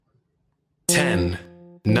10,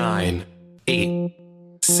 9, 8,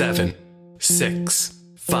 7, 6,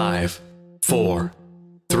 5, 4,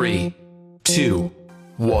 3, 2,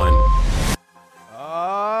 1.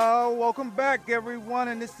 Welcome back, everyone,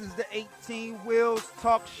 and this is the 18 Wheels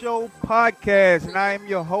Talk Show podcast, and I am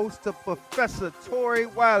your host, Professor Tori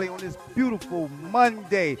Wiley, on this beautiful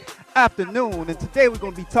Monday afternoon, and today we're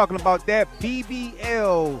going to be talking about that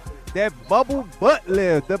BBL, that bubble butt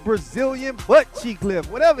lift, the Brazilian butt cheek lift,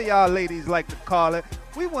 whatever y'all ladies like to call it.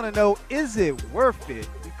 We want to know, is it worth it?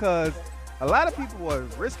 Because a lot of people are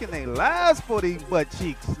risking their lives for these butt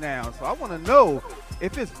cheeks now, so I want to know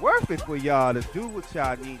if it's worth it for y'all to do what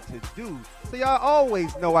y'all need to do. So y'all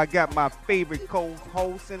always know I got my favorite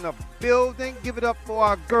co-host in the building. Give it up for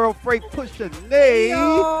our girl, Freight Pusher Nay.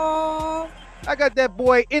 I got that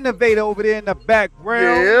boy Innovator over there in the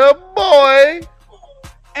background. Yeah, boy.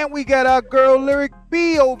 And we got our girl Lyric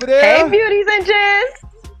B over there. Hey, beauties and gents.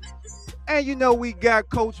 And you know we got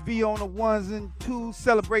Coach V on the ones and twos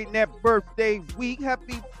celebrating that birthday week.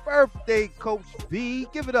 Happy birthday, Coach V.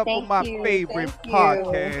 Give it up for my favorite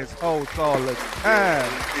podcast host all the time.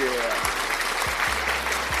 Yeah.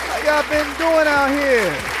 How y'all been doing out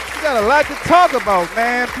here? We got a lot to talk about,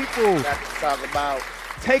 man. People Got to talk about.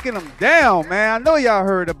 taking them down, man. I know y'all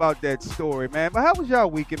heard about that story, man. But how was y'all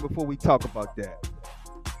weekend before we talk about that?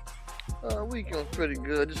 Weekend was pretty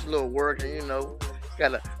good. Just a little working, you know.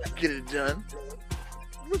 Gotta get it done.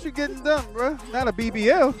 What you getting done, bro? Not a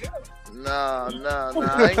BBL. Nah.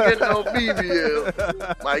 I ain't getting no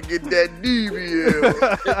BBL. Might get that DBL.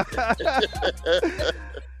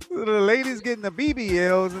 So the ladies getting the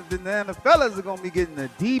BBLs, and then the fellas are gonna be getting the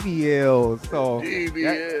DBLs. So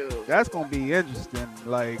DBL. that's gonna be interesting.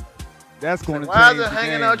 Like that's gonna. Why change is it the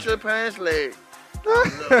hanging game. out your pants leg?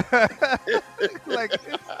 Like,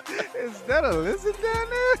 is that a lizard down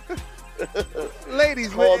there?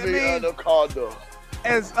 Ladies, Call I me mean, anaconda.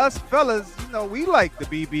 as us fellas, you know, we like the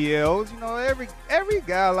BBLs. You know, every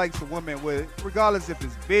guy likes a woman with, regardless if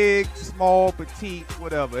it's big, small, petite,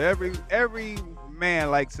 whatever. Every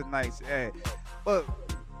man likes a nice ass. But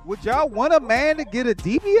would y'all want a man to get a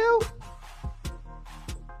DBL?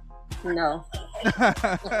 No.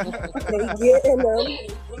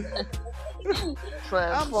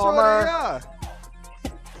 I'm sure they are.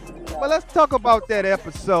 But let's talk about that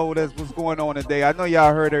episode as what's going on today. I know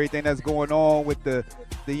y'all heard everything that's going on with the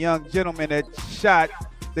young gentleman that shot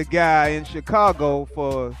the guy in Chicago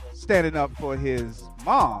for standing up for his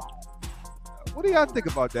mom. What do y'all think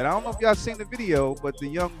about that? I don't know if y'all seen the video, but the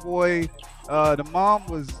young boy, the mom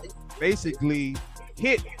was basically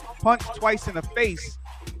punched twice in the face,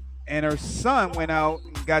 and her son went out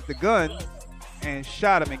and got the gun and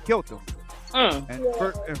shot him and killed him.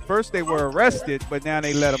 And first they were arrested, but now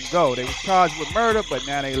they let them go. They were charged with murder, but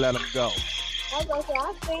now they let them go. I was gonna say,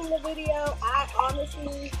 I've seen the video. I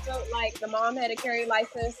honestly felt like the mom had a carry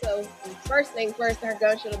license, so first thing first, her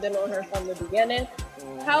gun should have been on her from the beginning.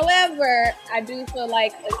 However, I do feel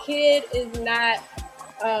like a kid is not,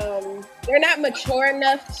 they're not mature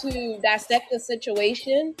enough to dissect the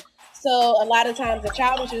situation. So a lot of times the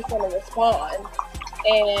child is just going to respond.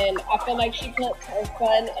 And I feel like she put her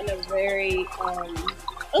son in a very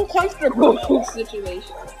uncomfortable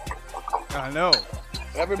situation. I know.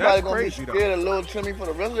 Everybody gonna crazy, be scared of Little Timmy for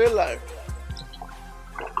the rest of their life.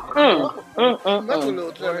 Remember Little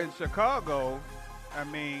Well, Timmy? in Chicago, I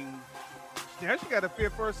mean, now she got to fear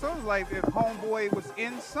for her son's life if homeboy was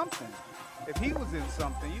in something. If he was in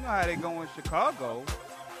something, you know how they go in Chicago.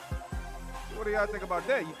 What do y'all think about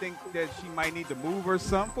that? You think that she might need to move her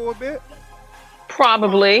son for a bit?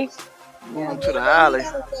 Probably. Move him to the alley.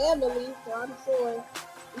 He's got a family, so I'm sure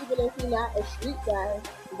even if he's not a street guy,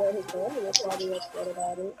 but his family is probably upset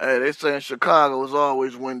about it. Hey, they say in Chicago it's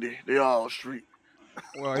always windy. They all street.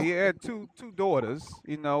 Well, he had two daughters,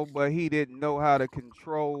 you know, but he didn't know how to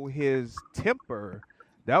control his temper.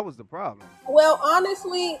 That was the problem. Well,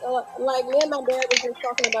 honestly, like me and my dad was just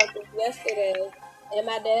talking about this yesterday, and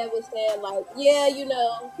my dad was saying, like, yeah, you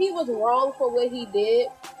know, he was wrong for what he did,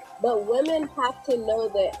 but women have to know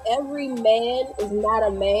that every man is not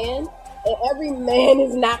a man, and every man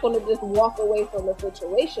is not going to just walk away from a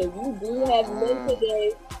situation. You do have men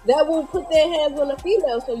today that will put their hands on a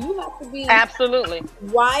female, so you have to be Absolutely.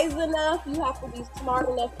 wise enough, you have to be smart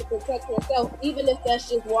enough to protect yourself, even if that's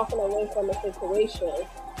just walking away from a situation,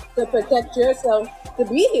 to protect yourself to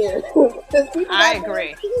be here. I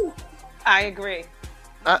agree. I agree.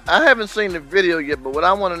 I haven't seen the video yet, but what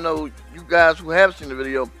I want to know, you guys who have seen the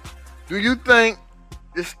video, do you think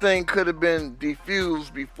this thing could have been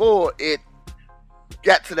defused before it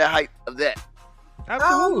got to the height of that?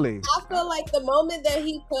 Absolutely. I feel like the moment that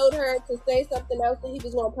he told her to say something else and he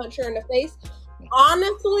was going to punch her in the face,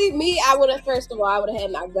 honestly, I would have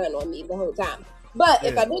had my gun on me the whole time. But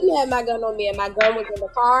if I didn't have my gun on me and my gun was in the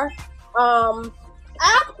car,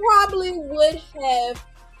 I probably would have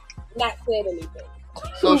not said anything.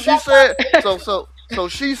 So she said, so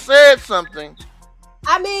she said something.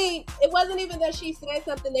 I mean, it wasn't even that she said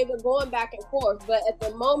something, they were going back and forth. But at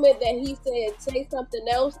the moment that he said, say something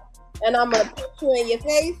else, and I'm going to punch you in your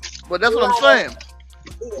face. But that's what I'm saying.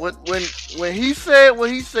 When he said what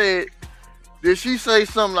he said, did she say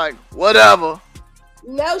something like, whatever?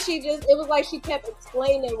 No, it was like she kept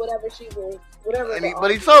explaining whatever. But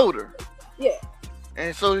he told her. Yeah.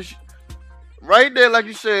 And so, right there, like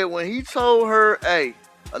you said, when he told her, hey,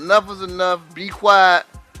 enough is enough, be quiet,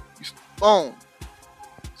 boom.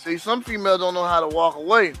 See, some females don't know how to walk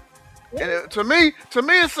away. Yeah. And to me,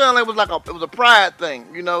 it sounded like it was a pride thing,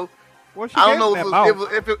 you know. Well, I don't know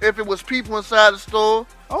if it was people inside the store.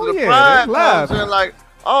 Oh, so the yeah, pride comes in like,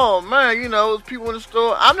 oh, man, you know, there's people in the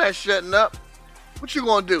store. I'm not shutting up. What you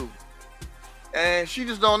gonna do? And she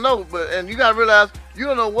just don't know. And you gotta realize, you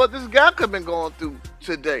don't know what this guy could have been going through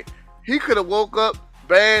today. He could have woke up,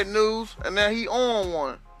 bad news, and then he on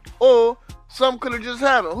one. Or something could have just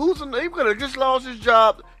happened. He could have just lost his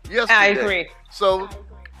job yesterday. I agree. So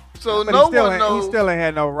but no one knows. He still ain't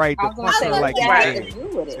had no right to punch her like that.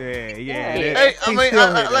 Yeah. He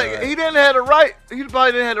didn't have the right. He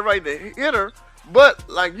probably didn't have the right to hit her. But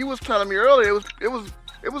like you was telling me earlier, it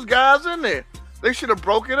was guys in there. They should have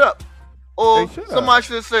broke it up, or somebody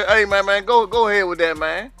should have said, "Hey, man, go ahead with that,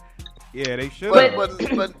 man." Yeah, they should.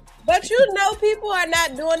 But you know, people are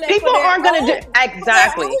not doing that. People aren't going to do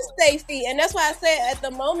exactly. For their own safety, and that's why I said at the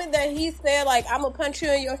moment that he said, like, "I'm gonna punch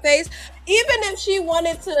you in your face," even if she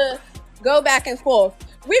wanted to go back and forth,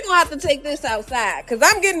 we're gonna have to take this outside because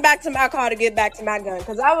I'm getting back to my car to get back to my gun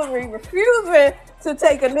because I was refusing to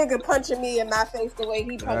take a nigga punching me in my face the way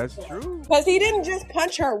he punched her. That's true. Because he didn't just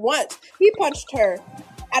punch her once; he punched her,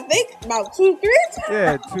 I think, about 2-3 times.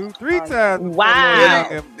 Yeah, 2-3 times.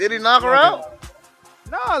 Wow. Did he knock her out?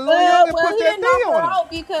 No, he didn't knock her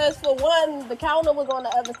out because, for one, the counter was on the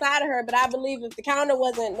other side of her. But I believe if the counter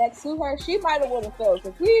wasn't next to her, she might have would have fell.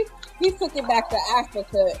 Because he took it back to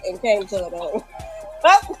Africa and came to the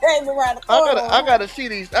I gotta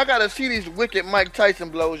see these wicked Mike Tyson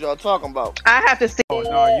blows y'all talking about. I have to see. Oh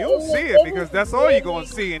no, you'll see it because that's all you're gonna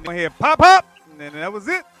see. And you hear pop, and then that was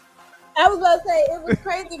it. I was gonna say it was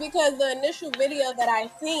crazy because the initial video that I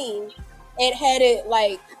seen, it had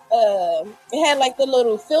like the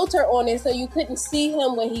little filter on it, so you couldn't see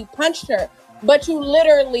him when he punched her, but you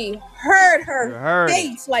literally heard her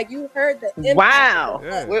face, like you heard the impact. Wow.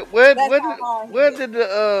 Yeah.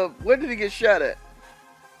 Where did he get shot at?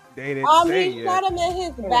 They didn't say he shot him in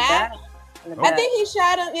his back. I think he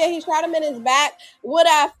shot him. Yeah, he shot him in his back. What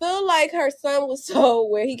I feel like her son was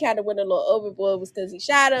told, where he kind of went a little overboard, was because he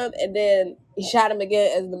shot him and then he shot him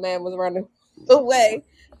again as the man was running away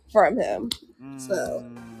from him. So,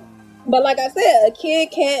 but like I said, a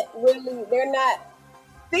kid can't really. They're not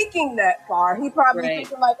thinking that far. He probably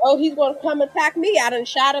thinking like, "Oh, he's going to come attack me. I done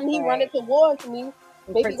shot him. He running towards me."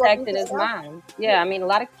 Protected his mom. Yeah, I mean, a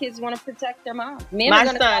lot of kids want to protect their mom. My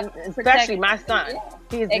son, especially my son.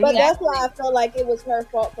 But that's why I felt like it was her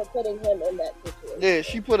fault for putting him in that situation. Yeah,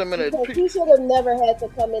 she put him in he should have never had to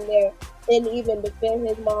come in there and even defend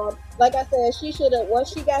his mom. Like I said, she should have.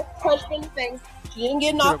 Once she got punched in the face, she didn't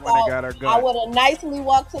get knocked out. I would have nicely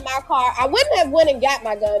walked to my car. I wouldn't have went and got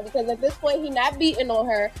my gun because at this point, he's not beating on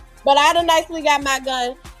her. But I'd have nicely got my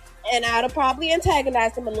gun and I'd have probably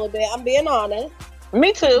antagonized him a little bit. I'm being honest.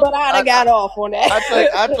 Me too. But I'd have got off on that.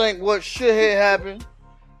 I think what should have happened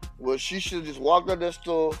was she should have just walked out that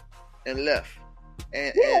store and left.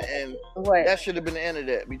 And that should have been the end of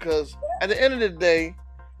that. Because at the end of the day,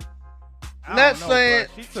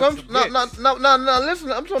 listen,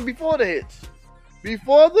 I'm talking before the hits.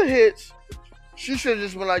 Before the hits, she should have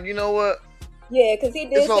just been like, you know what? Yeah, because he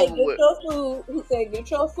did say, get your food. He said, get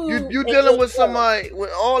your food. You dealing with somebody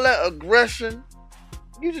with all that aggression.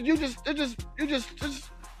 You just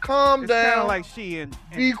calm down. Kind of like she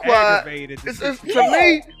be quiet.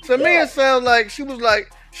 To me, it sounds like she was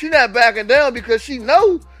like, she not backing down because she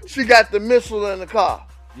knows she got the missile in the car.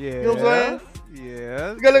 Yeah. You know what I'm saying?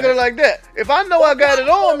 Yeah. You gotta look at it like that. If I know I got it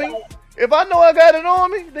on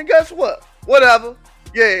me, then guess what? Whatever.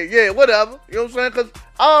 Yeah, whatever. You know what I'm saying? Because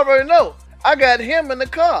I already know I got him in the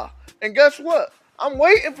car. And guess what? I'm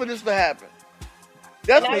waiting for this to happen.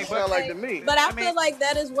 That's And what I it sounds like to me. But I feel like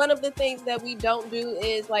that is one of the things that we don't do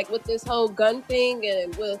is like with this whole gun thing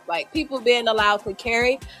and with like people being allowed to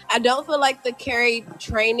carry. I don't feel like the carry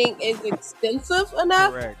training is expensive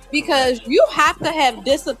enough because you have to have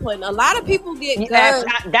discipline. A lot of people get guns.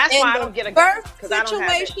 That's why I don't get a gun. First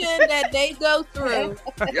situation that they go through,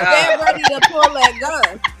 they're ready to pull that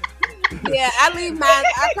gun. Yeah, I leave mine.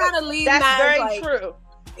 I kind of leave mine. That's very like, true.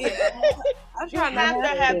 Yeah. You have to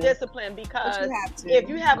have discipline because if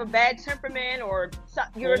you have a bad temperament or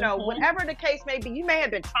you know whatever the case may be, you may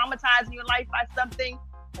have been traumatized in your life by something,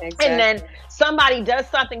 and then somebody does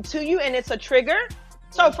something to you, and it's a trigger.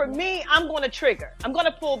 So for me, I'm going to trigger. I'm going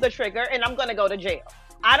to pull the trigger, and I'm going to go to jail.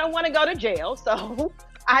 I don't want to go to jail, so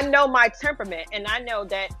I know my temperament, and I know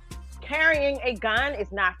that carrying a gun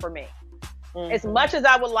is not for me. As much as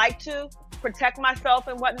I would like to protect myself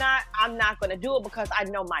and whatnot, I'm not going to do it because I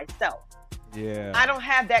know myself. Yeah. I don't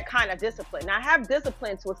have that kind of discipline. I have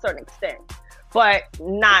discipline to a certain extent, but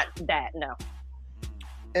not that, no.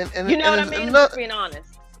 And you know what I mean? Just being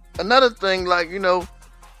honest. Another thing, like, you know,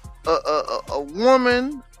 a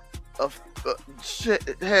woman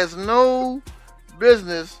has no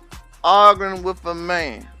business arguing with a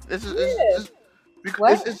man. It's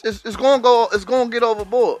gonna get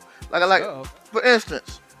overboard. Like for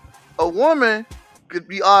instance, a woman could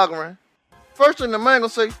be arguing. First thing the man gonna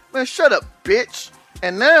say, "Man, shut up, bitch,"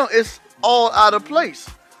 and now it's all out of place.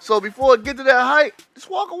 So before it get to that height, just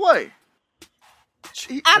walk away.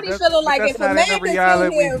 I be feeling like if a man can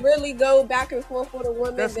sit here and really go back and forth with a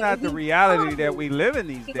woman, that's not the reality that we live in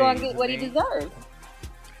these days. He's gonna get what he deserves.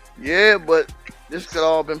 Yeah, but this could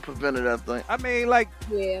all been prevented, I think. I mean, I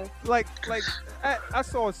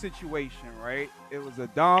saw a situation, right? It was a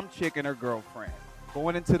Dom chick and her girlfriend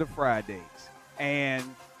going into the Fridays, and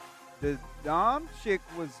the Dom chick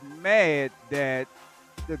was mad that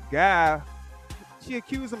the guy, she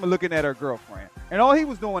accused him of looking at her girlfriend, and all he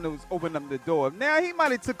was doing was opening up the door. Now he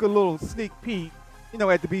might have took a little sneak peek, you know,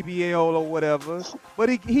 at the BBL or whatever, but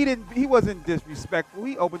he wasn't disrespectful.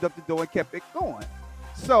 He opened up the door and kept it going.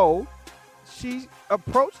 So she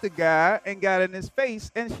approached the guy and got in his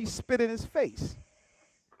face, and she spit in his face.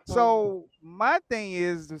 So my thing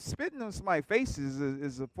is, spitting in somebody's face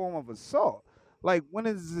is a form of assault. Like, when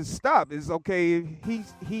does it stop? Is okay if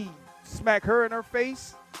he smack her in her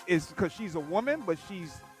face is because she's a woman, but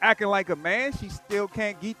she's acting like a man. She still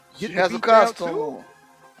can't get She the has a beat down costume too. on.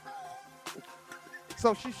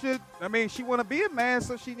 So she should. I mean, she want to be a man,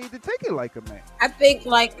 so she need to take it like a man. I think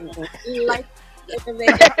like. I mean,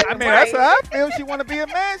 that's how I feel. She want to be a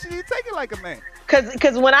man. She need to take it like a man.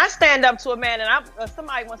 Because when I stand up to a man and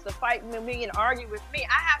somebody wants to fight me and argue with me,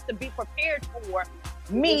 I have to be prepared for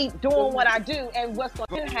me doing what I do and what's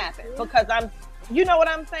going to happen. Because you know what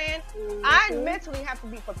I'm saying? I mentally have to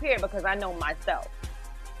be prepared because I know myself.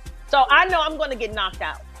 So I know I'm going to get knocked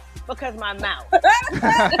out because my mouth. You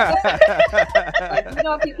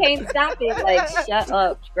know, if you can't stop it, like, shut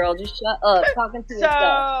up, girl. Just shut up. Talking to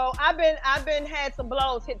yourself. So I've been had some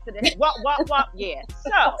blows hit to the head. Walk. Yeah.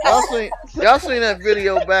 So y'all seen that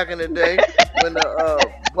video back in the day when the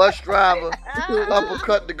bus driver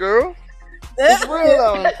uppercut the girl? It's real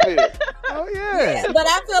out in the field. Oh yeah. But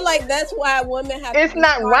I feel like that's why women have. It's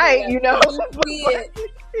not right, you know. You see it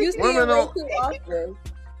way too often.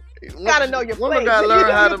 Gotta know your women place. Gotta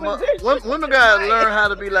learn how to. Women gotta learn how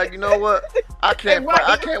to be like, you know what? I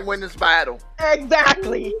can't win this battle.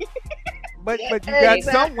 Exactly. But you got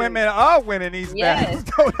some women are winning these battles.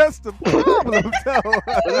 So that's the problem.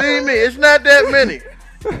 Believe me, it's not that many.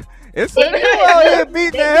 It's some people out here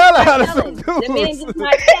beating the hell out of some dudes.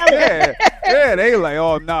 Yeah, they like,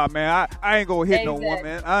 oh nah, man, I ain't gonna hit no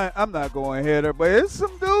woman. I'm not gonna hit her. But it's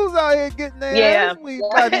some dudes out here getting their ass beat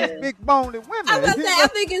by these big boned women. I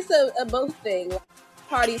think it's a both thing.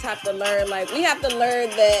 Parties have to learn. Like, we have to learn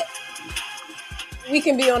that we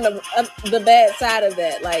can be on the bad side of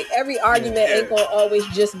that. Like, every argument ain't gonna always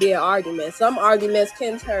just be an argument. Some arguments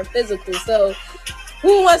can turn physical. So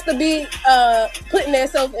who wants to be putting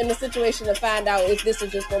themselves in the situation to find out if this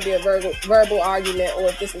is just going to be a verbal argument or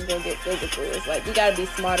if this is going to get physical? It's like, you got to be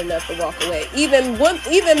smart enough to walk away. Even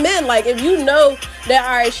men, like, if you know that,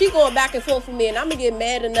 all right, she going back and forth with me and I'm going to get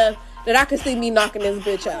mad enough that I can see me knocking this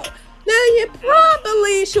bitch out, then you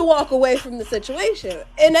probably should walk away from the situation.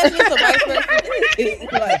 And that's just a vice versa thing.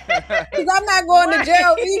 Like, because I'm not going to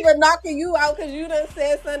jail either knocking you out because you done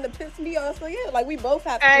said something to piss me off. So yeah, like, we both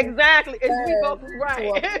have to. Exactly. We both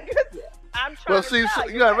right. I'm trying to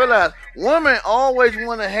you gotta realize, women always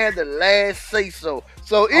want to have the last say so.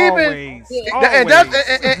 So even and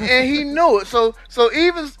he knew it. So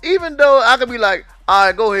even though I could be like, all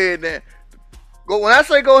right, go ahead then. When I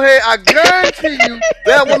say go ahead, I guarantee you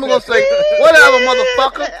that woman gonna say, whatever,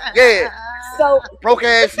 motherfucker. Yeah. So broke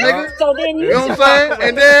ass nigga. So then you know what I'm saying?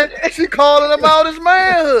 And then she calling him out his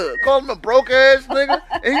manhood, calling him a broke ass nigga,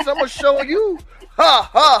 and he's I'm gonna show you. Ha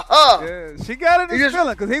ha ha. Yeah, she got in his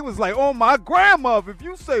feeling because he was like, "Oh my grandma, if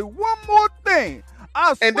you say one more thing,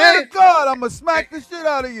 I swear to God, I'm gonna smack the shit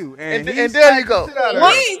out of you." And there you go.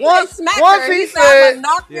 Once he said,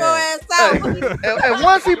 knock your ass out. And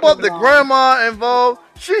once he brought the grandma involved,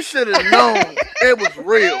 she should have known it was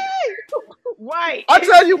real. Right. I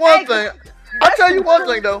tell you one thing.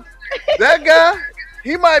 Though. That guy,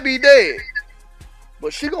 he might be dead,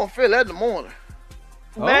 but she gonna feel that in the morning.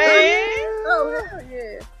 Man. Oh hell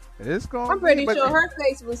yeah. It's going. I'm pretty sure her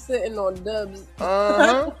face was sitting on Dubs.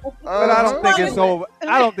 But I don't think it's over.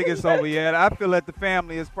 I don't think it's over yet. I feel that the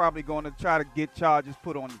family is probably going to try to get charges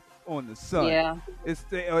put on the son. Yeah. It's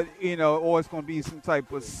or it's going to be some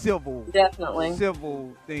type of civil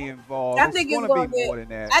thing involved. I think it's going to be more than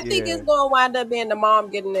that. I think it's going to wind up being the mom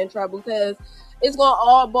getting in trouble because it's going to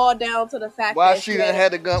all boil down to the fact that she didn't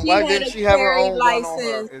have the gun. Why didn't she have her own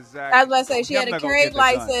license? Exactly. I was about to say she had a carry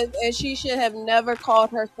license, and she should have never called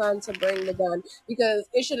her son to bring the gun because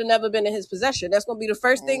it should have never been in his possession. That's going to be the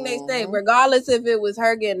first thing they say, regardless if it was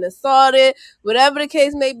her getting assaulted, whatever the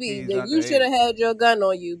case may be. That you should have had your gun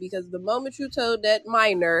on you because the moment you told that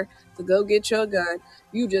minor to go get your gun,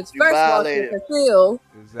 you just first lost your conceal,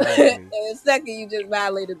 and second you just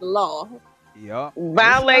violated the law. Yep.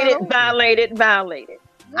 Violated. I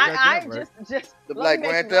just the black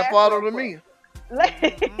Grand Theft Auto to me.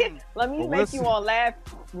 Let me make you all laugh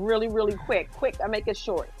really, really quick. I make it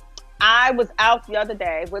short. I was out the other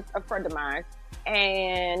day with a friend of mine,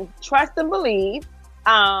 and trust and believe,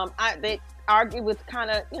 they argued with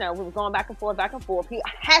kind of, we were going back and forth. He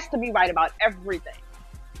has to be right about everything.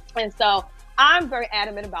 And so I'm very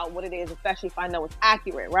adamant about what it is, especially if I know it's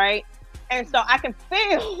accurate, right? And so I can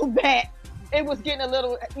feel that it was getting a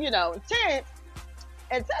little, intense.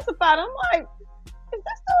 Intensified. I'm like, is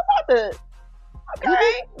that still about the?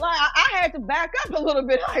 Okay, like I had to back up a little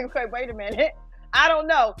bit. Like, okay, wait a minute. I don't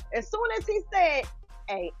know. As soon as he said,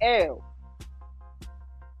 "Hey, ew,"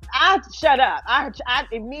 I shut up. I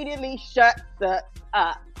immediately shut the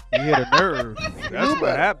up. You hit a nerve. That's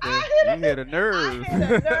what happened. You hit a nerve.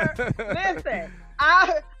 Listen,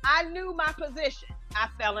 I knew my position. I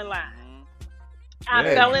fell in line.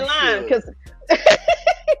 Fell in line because,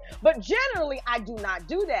 but generally I do not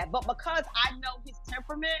do that. But because I know his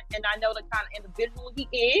temperament and I know the kind of individual he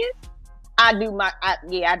is, I do I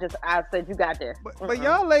said you got this. But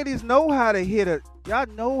y'all ladies know how to hit a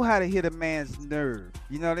man's nerve.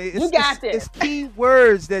 You got this. It's key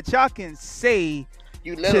words that y'all can say.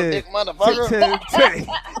 You little dick motherfucker.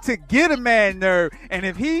 To get a man nerve, and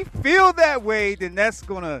if he feel that way, then that's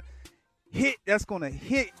gonna hit.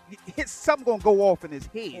 Something gonna go off in his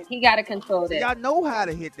head. He gotta control that. Y'all know how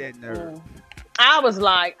to hit that nerve. I was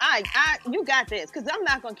like, you got this, because I'm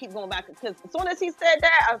not gonna keep going back. Because as soon as he said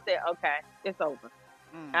that, I said, okay, it's over.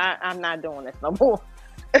 I'm not doing this no more.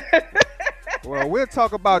 Well, we'll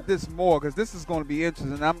talk about this more because this is going to be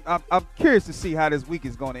interesting. I'm curious to see how this week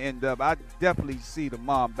is going to end up. I definitely see the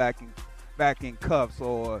mom back in cuffs,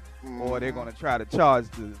 or they're going to try to charge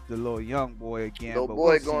the little young boy again. Little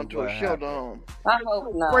boy going to a shelter home. I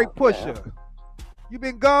hope not. Great pusher. Yeah. You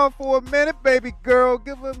been gone for a minute, baby girl.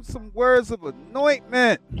 Give him some words of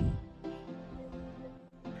anointment.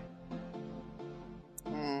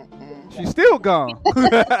 She's still gone.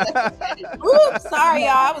 Oops, sorry,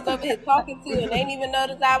 y'all. I was over here talking to you and ain't even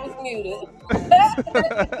noticed I was muted.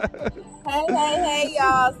 Hey,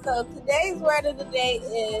 y'all. So today's word of the day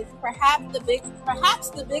is perhaps the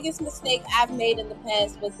biggest mistake I've made in the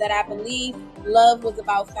past was that I believed love was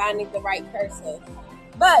about finding the right person.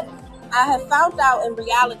 But I have found out in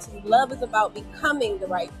reality, love is about becoming the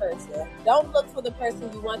right person. Don't look for the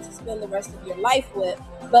person you want to spend the rest of your life with,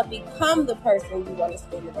 but become the person you want to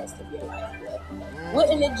spend the rest of your life with.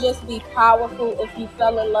 Wouldn't it just be powerful if you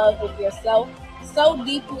fell in love with yourself so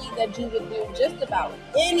deeply that you would do just about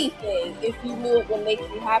anything if you knew it would make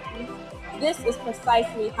you happy? This is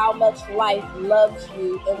precisely how much life loves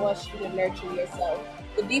you and wants you to nurture yourself.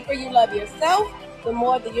 The deeper you love yourself, the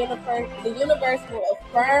more the universe will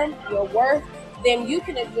affirm your worth. Then you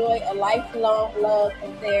can enjoy a lifelong love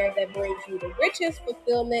affair that brings you the richest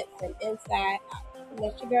fulfillment from inside out. And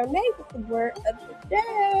that's your girl Nate with the word of the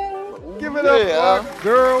day. Give it up for our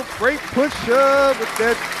girl, great pusher with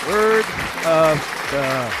that word of the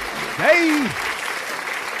day.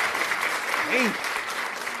 Hey.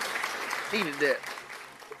 Needed that.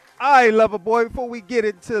 All right, lover boy, before we get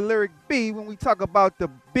into lyric B, when we talk about the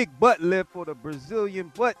big butt lift or the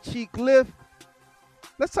Brazilian butt cheek lift,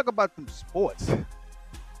 let's talk about them sports.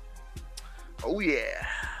 Oh yeah,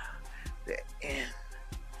 the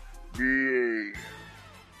NBA.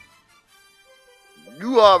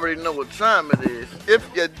 You already know what time it is. If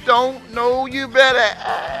you don't know, you better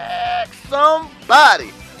ask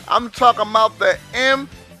somebody. I'm talking about the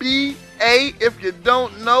NBA. If you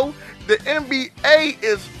don't know, the NBA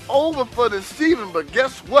is over for the season, but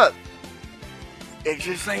guess what? It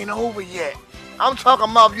just ain't over yet. I'm talking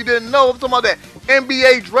about, if you didn't know, I'm talking about that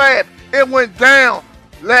NBA draft. It went down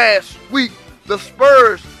last week. The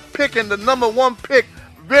Spurs picking the number 1 pick,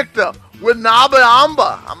 Victor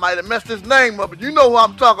Wembanyama. I might have messed his name up, but you know who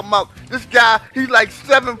I'm talking about. This guy, he's like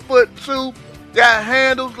 7'2", got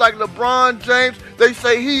handles like LeBron James. They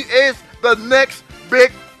say he is the next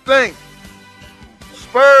big thing.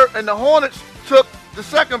 Spurs and the Hornets took the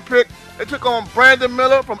 2nd pick. They took on Brandon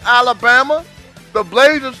Miller from Alabama. The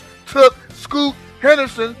Blazers took Scoot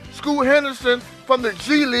Henderson from the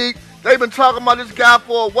G League. They've been talking about this guy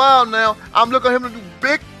for a while now. I'm looking at him to do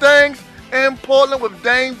big things in Portland with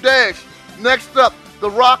Dame Dash. Next up, the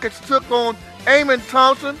Rockets took on Amen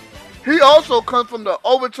Thompson. He also comes from the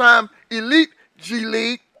Overtime Elite G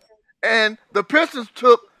League. And the Pistons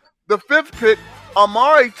took the 5th pick,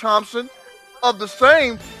 Amari Thompson, of the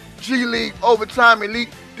same G League Overtime Elite.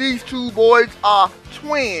 These two boys are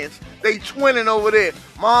twins. They twinning over there.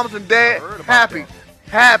 Moms and dad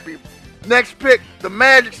happy. Next pick, the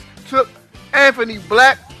Magic took Anthony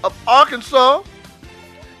Black of Arkansas.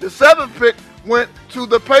 The 7th pick went to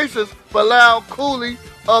the Pacers, Bilal Cooley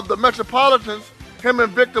of the Metropolitans. Him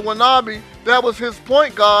and Victor Wembanyama, that was his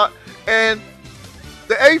point guard. And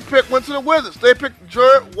the 8th pick went to the Wizards. They picked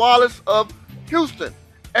Jared Wallace of Houston.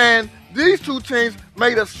 And these two teams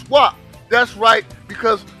made a swap. That's right,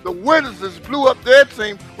 because the Wizards just blew up their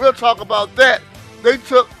team. We'll talk about that. They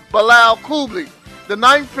took Bilal Cooley. The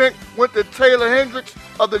 9th pick went to Taylor Hendricks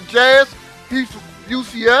of the Jazz. He's from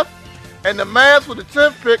UCF. And the Mavs with the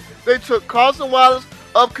 10th pick, they took Carson Wallace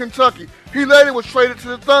of Kentucky. He later was traded to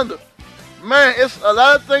the Thunder. Man, it's a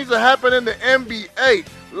lot of things that happen in the NBA.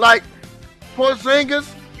 Like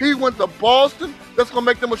Porzingis, he went to Boston. That's going to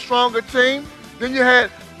make them a stronger team. Then you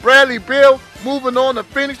had Bradley Beal moving on to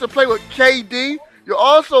Phoenix to play with KD. You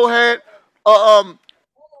also had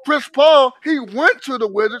Chris Paul. He went to the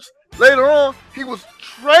Wizards. Later on, he was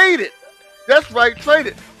traded. That's right,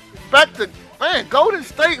 traded. Back to, Golden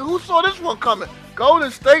State. Who saw this one coming? Golden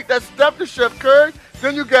State, that's Steph to Steph Curry.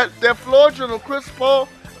 Then you got that floor general, Chris Paul.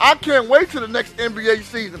 I can't wait till the next NBA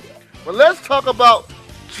season. But let's talk about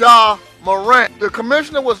Ja Morant. The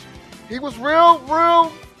commissioner was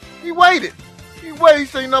real, he waited. He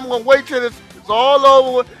said, I'm going to wait till it's all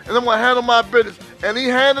over and I'm going to handle my business. And he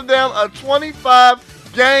handed down a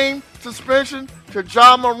 25-game suspension to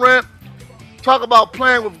Ja Morant. Talk about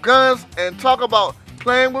playing with guns and talk about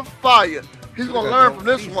playing with fire. He's going to learn from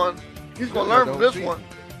this one.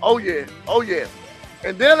 Oh, yeah.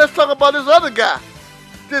 And then let's talk about this other guy.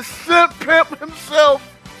 This simp pimp himself,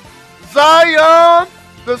 Zion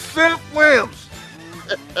the Simp Williams.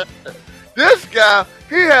 This guy,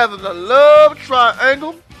 he has a love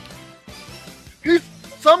triangle.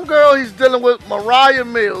 Some girl he's dealing with, Mariah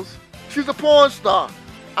Mills. She's a porn star.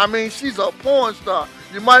 She's a porn star.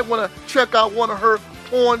 You might want to check out one of her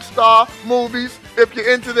porn star movies if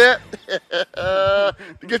you're into that.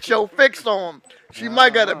 To get your fix on. She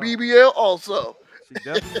might got a BBL also. She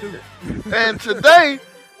definitely do. And today,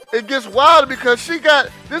 it gets wilder because she got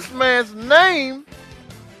this man's name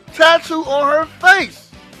tattooed on her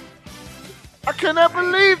face. I cannot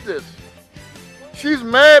believe this. She's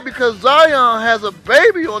mad because Zion has a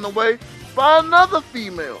baby on the way by another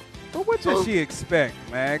female. But what does she expect,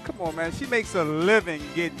 man? Come on, man. She makes a living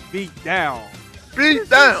getting beat down. Beat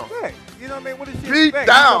down. You know what I mean? What does she beat expect?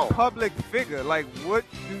 down. She's a public figure. Like, what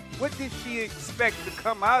did she expect to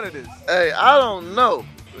come out of this? Hey, I don't know.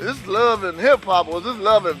 This love in hip-hop or this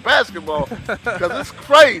love in basketball? Because it's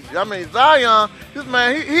crazy. Zion, this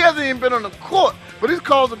man, he hasn't even been on the court, but he's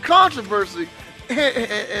causing controversy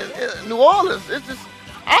in New Orleans. It's just,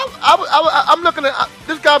 I'm looking at,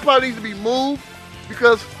 this guy probably needs to be moved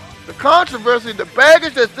because the controversy, the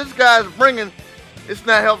baggage that this guy's bringing, it's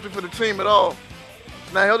not healthy for the team at all.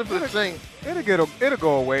 It's not healthy for the team. It'll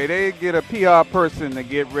go away. They get a PR person to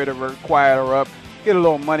get rid of her, quiet her up, get a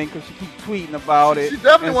little money because she keep tweeting about it. She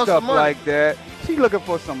definitely and wants stuff some money. like that. She looking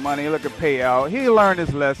for some money, looking payout. He learned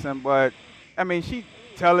his lesson, but she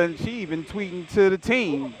even tweeting to the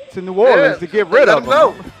team, to New Orleans, to get rid of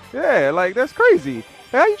him. Yeah, like that's crazy.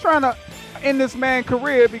 How you trying to end this man's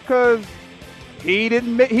career because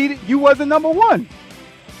you wasn't number one?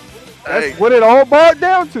 That's what it all boiled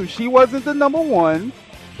down to. She wasn't the number one.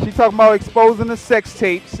 She talking about exposing the sex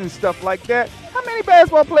tapes and stuff like that. How many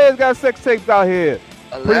basketball players got sex tapes out here?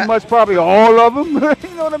 Pretty much probably all of them. You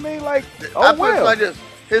know what I mean? Like, I put it like this.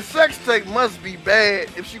 His sex tape must be bad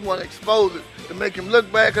if she want to expose it to make him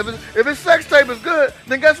look bad. Because if his sex tape is good,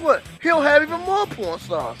 then guess what? He'll have even more porn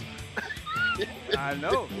stars. I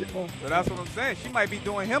know. But that's what I'm saying. She might be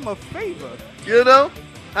doing him a favor. You know?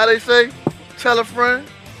 How they say? Tell a friend.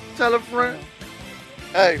 Tell a friend.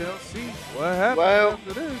 Hey. What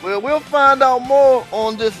happened well, we'll find out more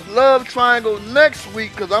on this love triangle next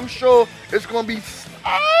week because I'm sure it's going to be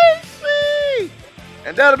spicy.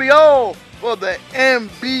 And that'll be all for the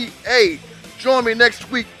NBA. Join me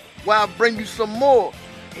next week while I bring you some more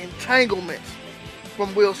entanglements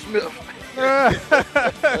from Will Smith. Give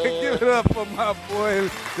it up for my boy,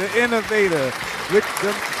 the innovator, with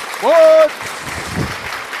the sports.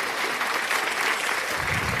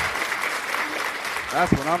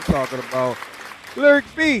 That's what I'm talking about. Lyric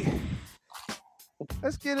B.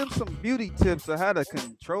 Let's get him some beauty tips on how to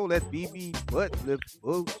control that BB butt, lip,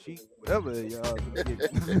 butt, cheek, whatever y'all get.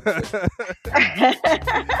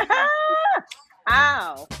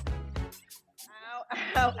 Ow.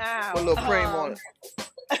 Ow, ow. Put a little cream on it.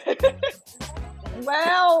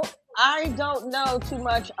 Well, I don't know too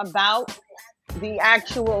much about the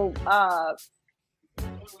actual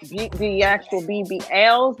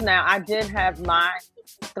BBLs. Now, I did have my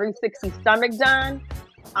 360 stomach done.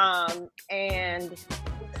 And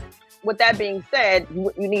with that being said,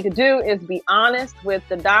 what you need to do is be honest with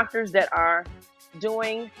the doctors that are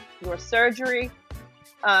doing your surgery,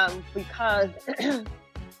 because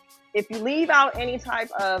if you leave out any type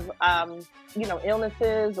of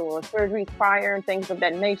illnesses or surgeries prior and things of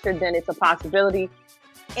that nature, then it's a possibility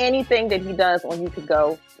anything that he does on you could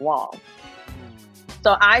go wrong.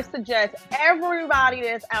 So I suggest everybody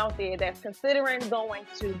that's out there that's considering going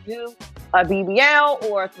to do a BBL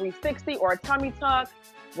or a 360 or a tummy tuck,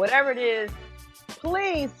 whatever it is,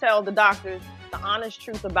 please tell the doctors the honest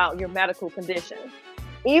truth about your medical condition.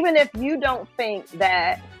 Even if you don't think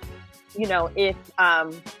that, it's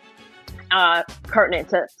pertinent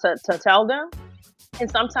to tell them. And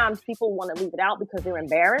sometimes people want to leave it out because they're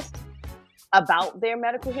embarrassed about their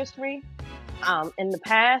medical history. In the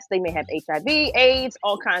past, they may have HIV, AIDS,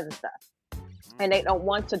 all kinds of stuff, and they don't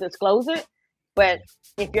want to disclose it. But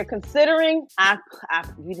if you're considering,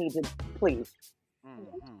 you need to please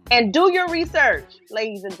and do your research,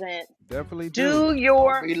 ladies and gents. Definitely do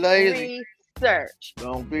your research.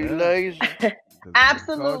 Don't be lazy.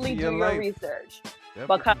 Absolutely do your research,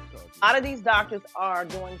 because a lot of these doctors are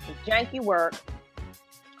doing some janky work.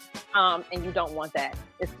 And you don't want that,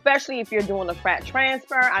 especially if you're doing a fat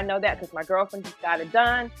transfer. I know that because my girlfriend just got it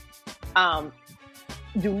done.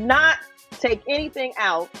 Do not take anything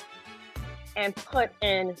out and put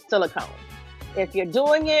in silicone. If you're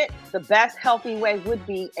doing it, the best healthy way would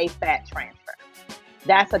be a fat transfer.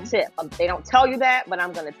 That's a tip. They don't tell you that, but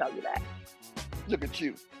I'm going to tell you that. Look at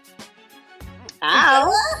you.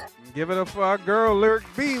 Ow. Give it up for our girl, Lyric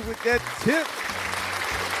B, with that tip.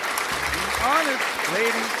 Be honest,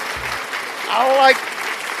 ladies. I like.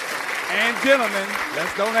 And gentlemen,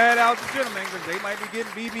 let's don't add out the gentlemen because they might be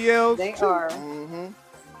getting BBLs. They too. are.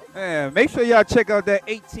 And make sure y'all check out that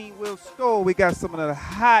 18 Wheel store. We got some of the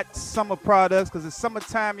hot summer products because it's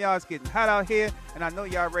summertime, y'all. It's getting hot out here. And I know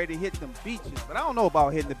y'all ready to hit them beaches. But I don't know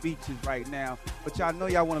about hitting the beaches right now. But y'all know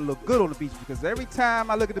y'all want to look good on the beaches because every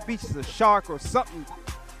time I look at the beaches, a shark or something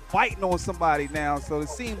fighting on somebody now. So it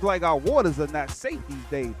seems like our waters are not safe these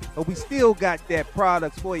days. But we still got that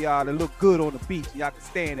products for y'all to look good on the beach. Y'all can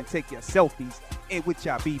stand and take your selfies with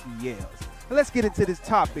y'all BBLs. Now let's get into this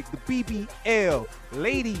topic, the BBL.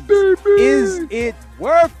 Ladies, is it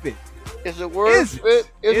worth it? Is it worth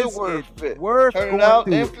it? Is it worth it? Turn it out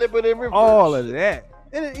and flip it in reverse. All of that.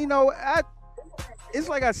 And it's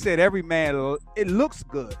like I said, every man, it looks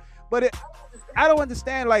good. But I don't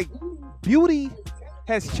understand, like, beauty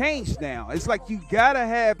has changed now. It's like you gotta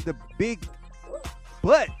have the big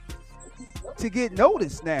butt to get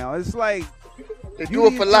noticed now. It's like they do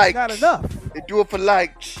it for likes. Not enough. They do it for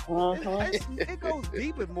likes. It goes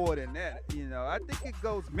deeper more than that. I think it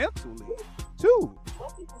goes mentally too.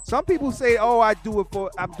 Some people say, "Oh, I'm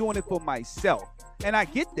doing it for myself," and I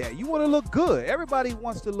get that. You want to look good. Everybody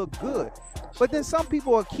wants to look good. But then some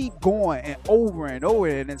people will keep going and over,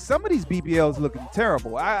 and some of these BBLs looking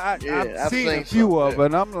terrible. I've seen a few of them,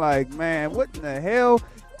 and I'm like, man, what in the hell?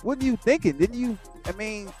 What are you thinking?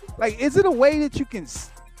 Is it a way that you can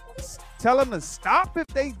tell them to stop if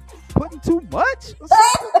they putting too much? Or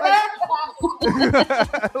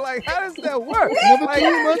like, how does that work?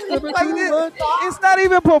 It's not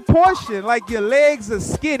even proportion. Like, your legs are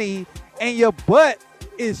skinny and your butt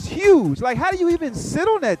is huge. Like, how do you even sit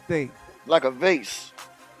on that thing? Like a vase.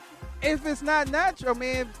 If it's not natural,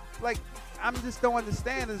 man, like, I just don't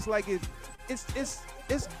understand. It's like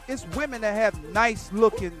it's women that have nice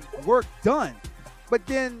looking work done, but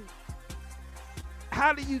then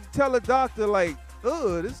how do you tell a doctor like,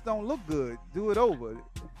 oh, this don't look good, do it over?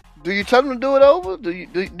 Do you tell them to do it over?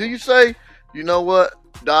 Do you say, you know what,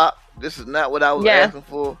 doc, this is not what I was asking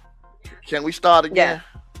for. Can we start again?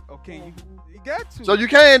 Yeah. Okay, you got to. So you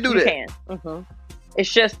can do that. You can. Mm-hmm.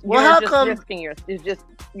 It's just risking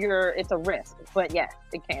it's a risk. But yes,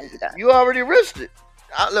 it can be done. You already risked it.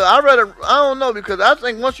 I don't know, because I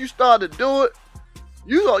think once you start to do it,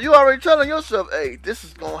 you already telling yourself, hey, this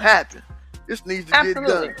is gonna happen. This needs to get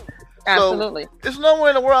done. Absolutely. So there's no way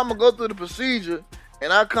in the world I'm gonna go through the procedure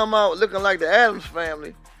and I come out looking like the Addams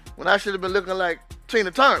Family when I should have been looking like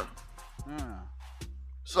Tina Turner.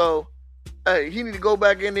 So, hey, he need to go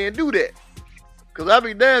back in there and do that. Cause I'll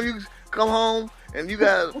be damned, you come home and you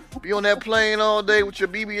gotta be on that plane all day with your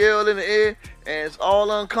BBL in the air and it's all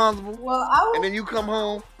uncomfortable. Well, and then you come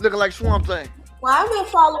home looking like Swamp Thing. Well, I've been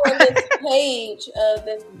following this page of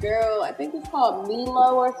this girl, I think it's called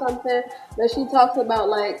Milo or something, but she talks about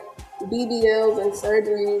like BBLs and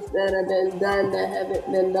surgeries that have been done that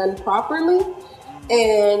haven't been done properly.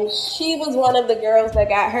 And she was one of the girls that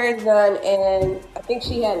got hers done, and I think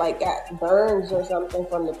she had like got burns or something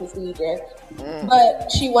from the procedure. But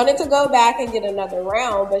she wanted to go back and get another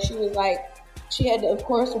round, but she was like, she had to, of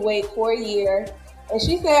course, wait for a year. And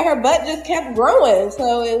she said her butt just kept growing.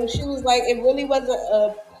 So she was like, it really wasn't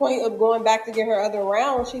a point of going back to get her other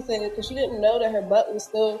round. She said it because she didn't know that her butt was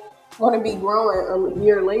still going to be growing a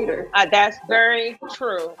year later. That's very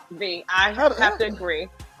true, V. I have to agree,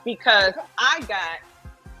 because I got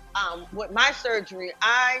with my surgery,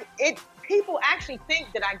 people actually think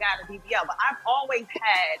that I got a BBL, but I've always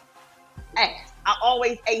had ass. I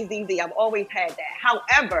always AZV. I've always had that.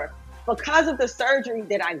 However, because of the surgery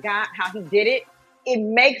that I got, how he did it, it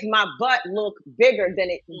makes my butt look bigger than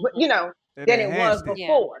it, than it was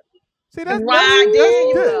before. Yeah. See, that's right. There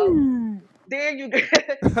you go. There you go.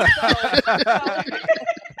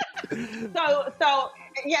 So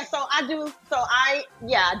I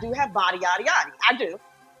do have body, yada yada. I do.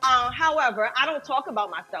 However, I don't talk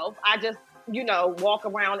about myself. I just, walk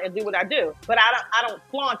around and do what I do. But I don't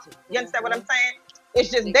flaunt it. You understand what I'm saying? It's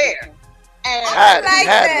just there. And I like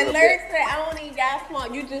that. Lyric said, I don't even got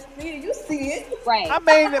flaunt. You just see it. You see it. Right. I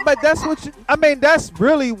mean, but that's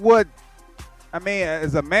really what,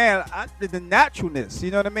 as a man, the naturalness, you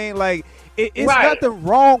know what I mean? Like, it's nothing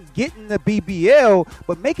wrong getting the BBL,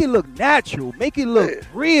 but make it look natural. Make it look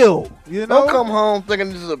real, you know? Don't come home thinking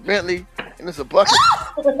this is a Bentley and it's a bucket.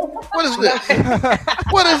 What is this?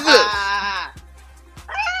 What is this?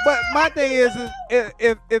 But my thing is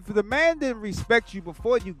if the man didn't respect you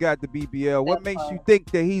before you got the BBL, what makes you think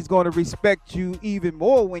that he's going to respect you even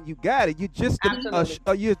more when you got it? You're just a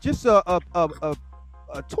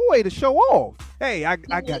toy to show off. Hey, I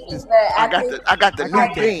got this. I got the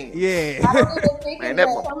new thing. Yeah. I don't even think that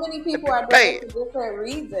so many people are doing it for different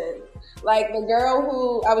reasons. Like the girl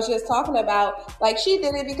who I was just talking about, like she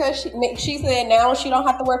did it because she said now she don't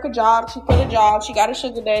have to work a job. She quit a job. She got a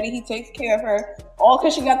sugar daddy. He takes care of her. All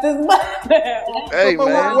because she got this money. Hey,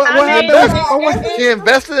 man. What she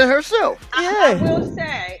invested in herself. I will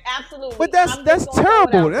say, absolutely. But that's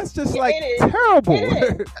terrible. That's just like terrible.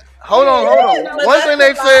 Hold on. One thing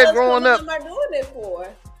they said growing up. What am I doing it for?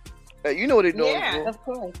 Hey, you know what they're doing it for. Of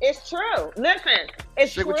course. It's true. Listen,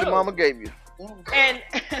 it's true. Stick what your mama gave you. And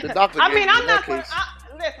the doctor I'm not gonna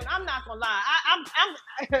lie.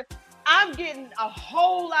 I'm getting a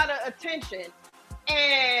whole lot of attention,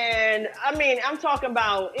 and I'm talking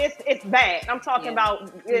about it's bad. I'm talking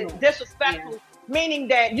about disrespectful, meaning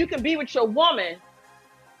that you can be with your woman,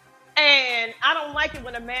 and I don't like it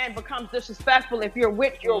when a man becomes disrespectful if you're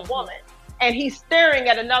with your woman and he's staring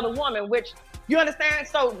at another woman, which. You understand?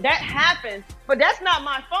 So that happens, but that's not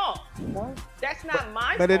my fault. That's not my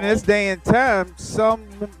fault. But in this day and time, some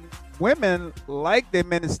women like their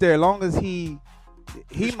men to stare. As long as she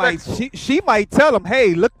might tell him,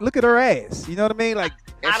 "Hey, look at her ass." You know what I mean? Like,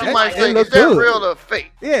 and she might say, "Is that real or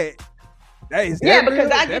fake?" Yeah, because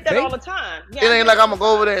I get that all the time. Yeah, it ain't like I'm gonna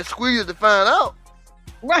go over there and squeeze it to find out.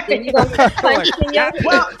 Right.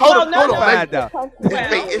 Hold on.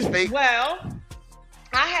 It's fake. Well.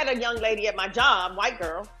 I had a young lady at my job, white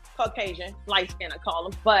girl, Caucasian, light skin, I call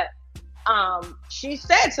them. But she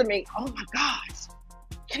said to me, "Oh my gosh,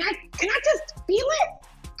 can I just feel it?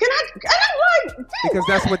 Can I?" And I'm like, because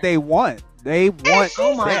that's what they want. They want.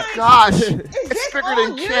 Oh my gosh, it's bigger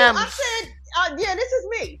than Kim. I said, "Yeah, this is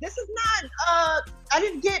me. This is not. I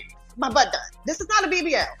didn't get my butt done. This is not a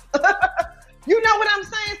BBL. You know what I'm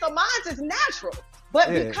saying? So mine is natural. But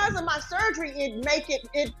because of my surgery,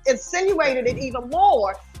 it insinuated it even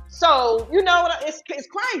more. So, you know, it's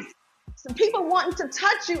crazy. Some people wanting to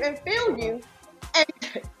touch you and feel you, and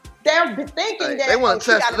they're thinking that they want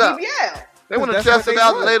to test it out. BBL. They want to test it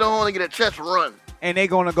out and later on and get a chest run. And they're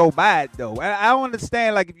going to go buy it, though. I don't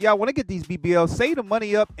understand. Like, if y'all want to get these BBLs, save the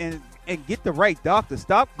money up and get the right doctor.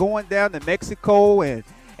 Stop going down to Mexico and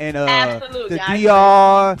the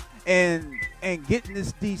DR and getting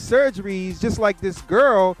these surgeries, just like this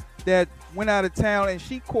girl that went out of town and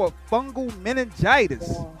she caught fungal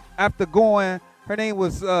meningitis after going. Her name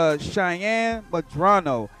was Cheyenne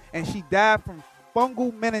Madrano, and she died from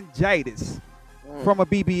fungal meningitis from a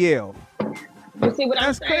BBL. You see what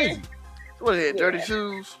I'm saying? That's crazy. What is it? Dirty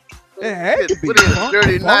shoes? It had to be.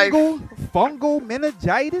 Dirty knife. Fungal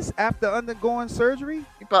meningitis after undergoing surgery?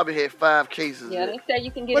 He probably had 5 cases. Yeah, they say you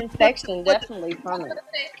can get infection definitely from it.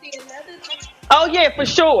 Oh yeah, for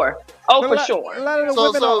sure. For sure. A lot of the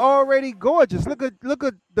women are already gorgeous. Look at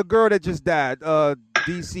the girl that just died.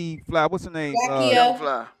 DC Fly. What's her name? Jackie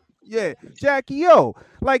O. Yeah, Jackie O.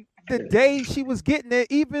 Like the day she was getting it,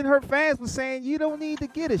 even her fans were saying you don't need to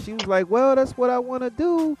get it. She was like, well, that's what I want to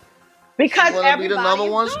do. Because everybody be the number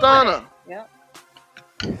one stunner. Yep.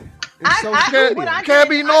 Can't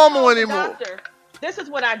be normal anymore. Doctor, this is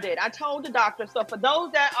what I did. I told the doctor. So for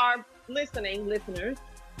those that are listeners,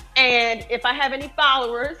 and if I have any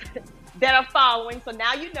followers that are following, so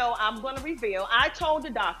now you know I'm going to reveal. I told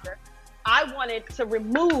the doctor I wanted to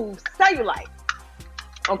remove cellulite.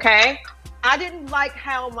 Okay? I didn't like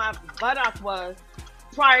how my buttock was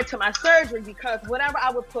prior to my surgery because whatever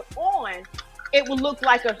I would put on, it would look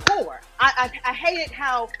like a whore. I hated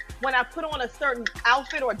how when I put on a certain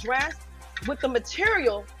outfit or dress with the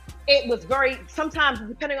material, it was sometimes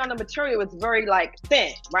depending on the material, it's very like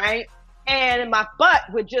thin, right? And my butt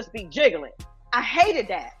would just be jiggling. I hated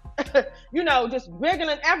that. You know, just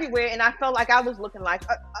wiggling everywhere. And I felt like I was looking like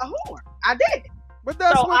a whore. I did. But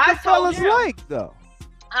that's what the fellas like, though.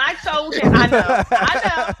 I told him, I know.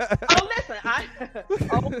 Oh,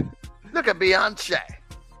 listen. Look at Beyonce.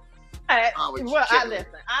 Well,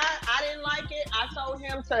 I didn't like it. I told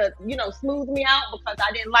him to, smooth me out because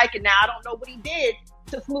I didn't like it. Now, I don't know what he did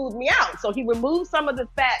to smooth me out. So he removed some of the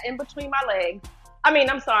fat in between my legs.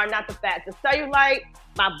 I'm sorry, not the fat. The cellulite,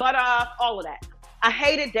 my butt off, all of that. I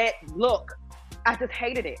hated that look. I just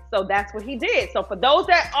hated it. So that's what he did. So for those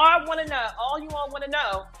that want to know, all you all want to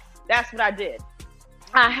know, that's what I did.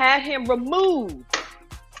 I had him remove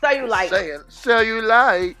cellulite.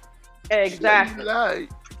 Cellulite. Exactly. Cellulite.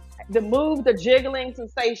 Remove the jiggling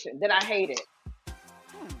sensation that I hated.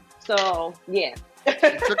 So, yeah. She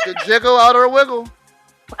took the jiggle out of her wiggle.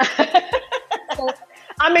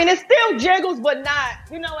 It still jiggles, but not,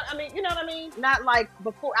 you know what I mean? Not like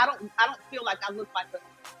before. I don't feel like I look like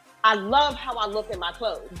I love how I look in my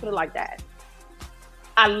clothes. Put it like that.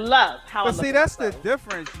 I love how I look. But see, that's the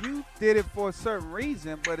difference. You did it for a certain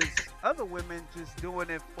reason, but it's other women just doing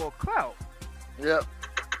it for clout. Yep.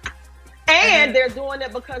 And they're doing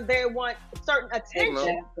it because they want certain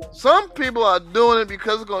attention. Some people are doing it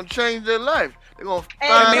because it's going to change their life. They're going to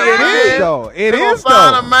find a man. It is, though. It is, though.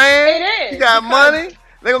 Find a man. It is. He got money.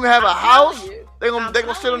 They're going to have a house. They're going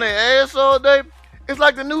to sit on their ass all day. It's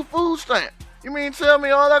like the new food stamp. You mean tell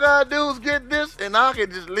me all I got to do is get this and I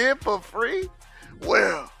can just live for free?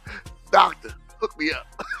 Well, doctor, hook me up.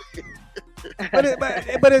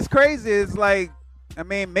 but it's crazy. It's like,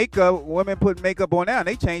 makeup, women put makeup on now and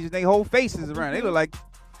they changing their whole faces around. They look like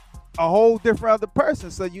a whole different other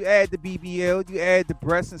person. So you add the BBL, you add the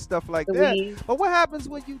breasts and stuff like that. But what happens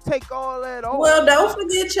when you take all that off? Well, don't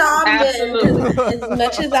forget y'all men. As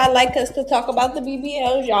much as I like us to talk about the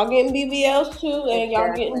BBLs, y'all getting BBLs too, and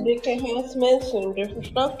y'all getting dick enhancements and different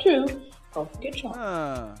stuff too. Don't forget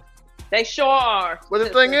y'all. They sure are. Well, the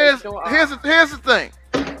thing is, here's the thing.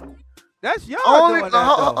 That's y'all doing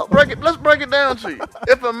that, let's break it down to you.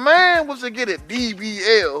 If a man was to get a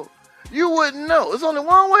DBL, you wouldn't know. There's only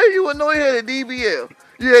one way you would know he had a DBL.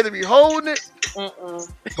 You had to be holding it.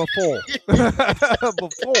 Before.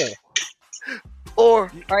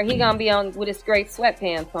 Or he gonna be on with his straight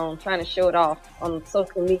sweatpants on, trying to show it off on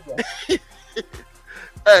social media.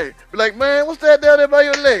 Hey, be like, man, what's that down there by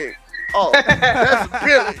your leg? Oh, that's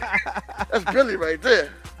Billy. That's Billy right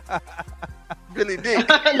there. Billy D.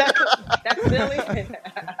 That's Billy.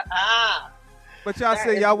 But y'all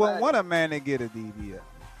say y'all wouldn't want a man to get a DBL.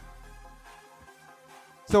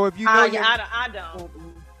 So if you know, I don't.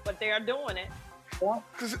 But they are doing it.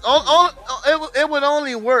 Cause it would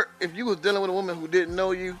only work if you was dealing with a woman who didn't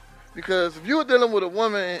know you. Because if you were dealing with a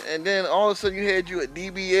woman and then all of a sudden you had you at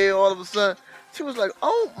DBL, all of a sudden she was like,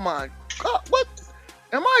 "Oh my God, what?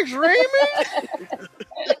 Am I dreaming?"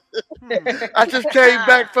 I just came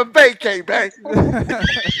back from vacay, babe.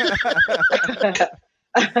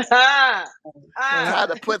 Try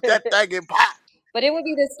to put that thing in pot. But it would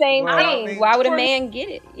be the same thing. Why would a man get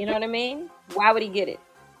it? You know what I mean? Why would he get it?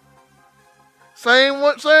 Same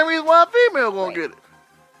reason why a female gonna get it.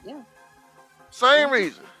 Yeah. Same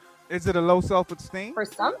reason. Is it a low self-esteem? For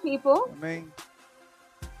some people. I mean,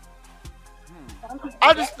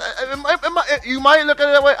 I just, you might look at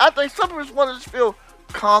it that way. I think some people just want to just feel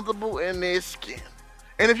comfortable in their skin.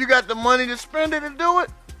 And if you got the money to spend it and do it,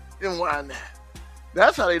 then why not?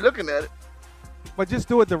 That's how they looking at it. But just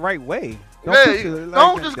do it the right way.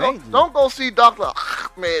 Don't go see Dr.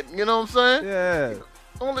 Ahmed, you know what I'm saying? Yeah.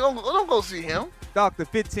 Don't go see him. Dr.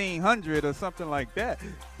 1500 or something like that.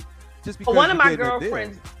 Just because one of my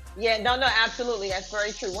girlfriends, absolutely. That's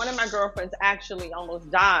very true. One of my girlfriends actually almost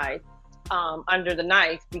died under the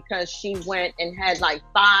knife because she went and had like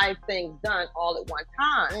 5 things done all at one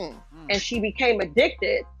time. And she became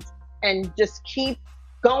addicted and just keep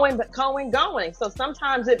going. So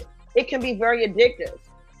sometimes it can be very addictive.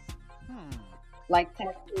 Like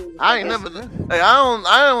tattoos. I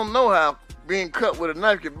don't know how being cut with a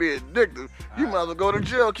knife can be addictive. You might as well go to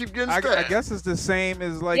jail, keep getting stabbed. I guess it's the same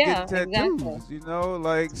as like getting tattoos. Exactly. You know,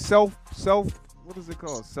 like self. What is it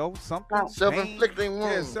called? Self-inflicting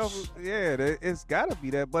wounds. It's gotta be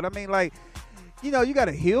that. But I mean, like, you know, you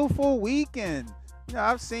gotta heal for a week, and you know,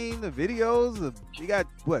 I've seen the videos of you got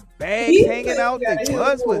bags hanging out, their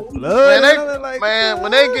butts with blood. Man,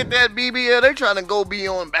 when they get that BBL, they trying to go be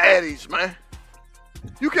on baddies, man.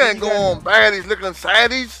 You can't go on baddies looking at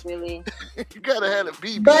saddies. Really? You gotta have a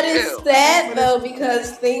BBL. But it's sad though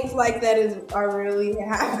because things like that are really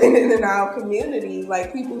happening in our community.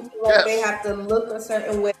 Like people feel like they have to look a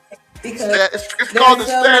certain way because it's called the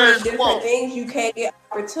status different quo. Things you can't get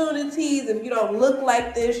opportunities if you don't look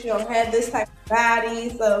like this. You don't have this type of body.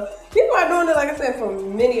 So people are doing it, like I said, for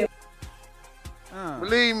many.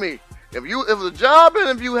 Believe me, if a job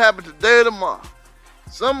interview happened today or tomorrow,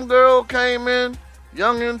 some girl came in.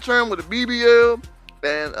 Young intern with a BBL,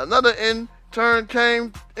 and another intern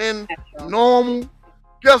came in normal.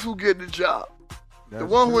 Guess who get the job? The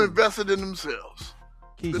one who invested in themselves.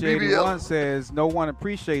 Keisha 81 says, no one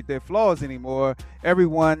appreciate their flaws anymore.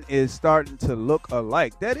 Everyone is starting to look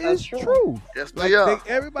alike. That is true. Yes, they are.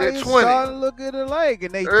 Everybody is starting to look alike,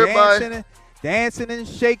 and they dancing and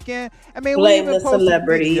shaking. I mean, blame the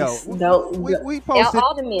celebrities. We posted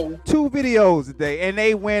all the men. 2 videos today, and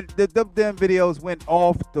they went. Them videos went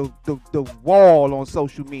off the wall on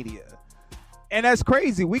social media, and that's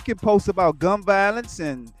crazy. We can post about gun violence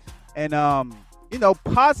and you know,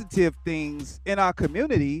 positive things in our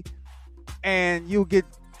community, and you'll get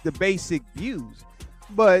the basic views.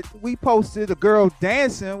 But we posted a girl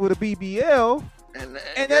dancing with a BBL. And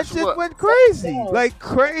that shit went crazy, like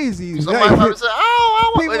crazy. Somebody probably said,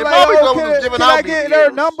 can I get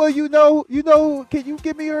her number? You know, can you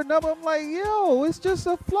give me her number? I'm like, yo, it's just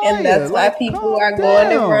a flyer. And that's why people are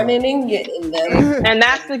going and running and getting them. And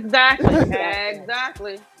that's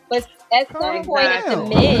exactly. But at some point, the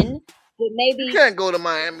men would maybe... You can't go to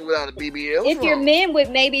Miami without a BBL. If your men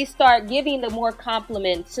would maybe start giving the more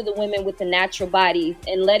compliments to the women with the natural bodies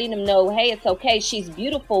and letting them know, hey, it's okay, she's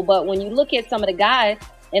beautiful. But when you look at some of the guys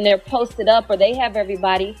and they're posted up or they have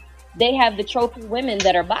everybody, they have the trophy women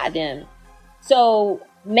that are by them. So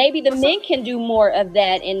maybe the men can do more of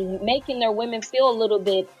that and making their women feel a little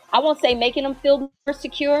bit, I won't say making them feel more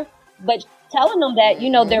secure, but telling them that,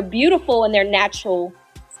 you know, they're beautiful in their natural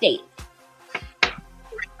state.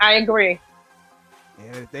 I agree.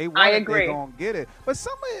 And if they want it, they're going to get it. But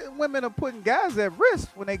some women are putting guys at risk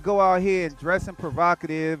when they go out here and dressing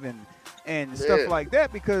provocative and stuff like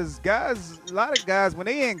that, because a lot of guys, when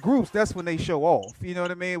they in groups, that's when they show off. You know what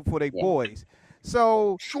I mean? For their boys.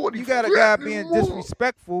 So you got a guy being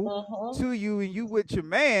disrespectful to you, and you with your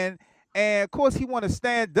man, and of course he want to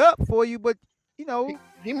stand up for you, but you know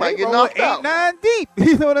he might get knocked out 8-9 deep.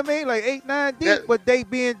 You know what I mean? Like 8-9 deep, but they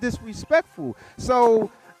being disrespectful.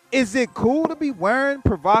 So is it cool to be wearing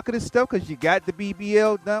provocative stuff because you got the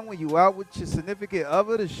BBL done when you out with your significant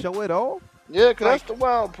other to show it off? Yeah, because that's the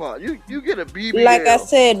wild part. You get a BBL. Like I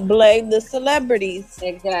said, blame the celebrities.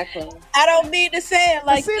 Exactly. I don't mean to say it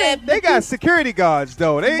like that. They got security guards,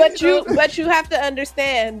 though. But you have to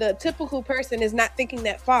understand, the typical person is not thinking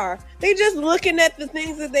that far. They just looking at the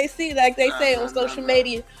things that they see, like they say on social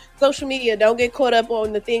media. Social media, don't get caught up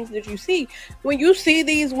on the things that you see. When you see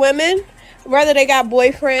these women, whether they got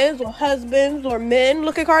boyfriends or husbands or men,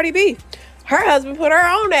 look at Cardi B. her husband put her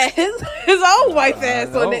on that his own wife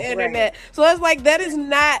ass on the internet. So it's like that is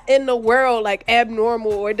not in the world like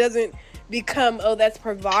abnormal, or it doesn't become, oh, that's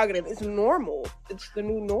provocative. It's normal. It's the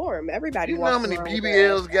new norm. Everybody. You know how many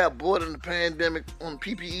BBLs got bought in the pandemic on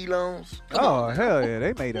PPE loans? Hell yeah,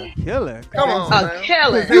 they made a killing. Come on, man.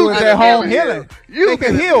 Killing. They was at home healing. They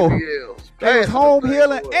could heal. They was home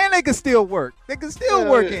healing, work. and they could still work. They could still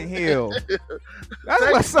work and heal. That's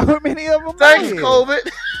why so many of them. Thanks, COVID.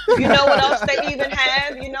 You know what else they even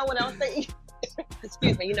have? You know what else they?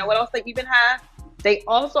 Excuse me. You know what else they even have? They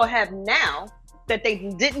also have now that they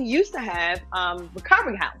didn't used to have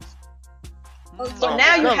recovery house. So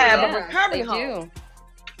now you have a recovery home.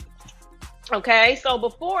 Okay, so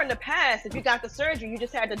before in the past, if you got the surgery, you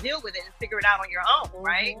just had to deal with it and figure it out on your own,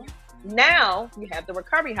 right? Now you have the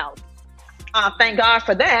recovery house. Thank God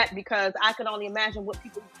for that, because I can only imagine what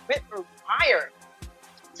people went through prior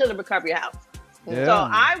to the recovery house. Yeah. So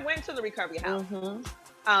I went to the recovery house.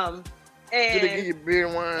 And did they give you beer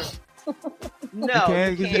and wine? No,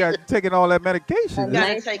 you got taking all that medication. You got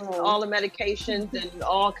to take all the medications and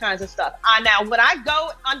all kinds of stuff. Now, would I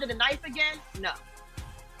go under the knife again? No.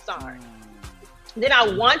 Sorry. Did I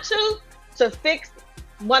want to fix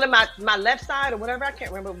one of my left side or whatever? I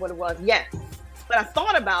can't remember what it was. Yes. But I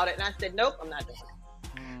thought about it and I said, nope, I'm not doing it.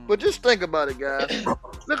 But just think about it, guys.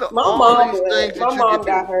 Look at my all mom these things my that you mom can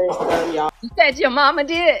got do. hers done, y'all. You said your mama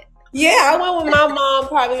did? Yeah, I went with my mom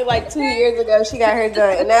probably like 2 years ago. She got hers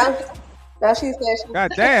done. And now she said she...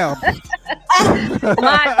 God damn. My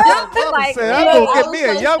sister like, said, I'm going to get me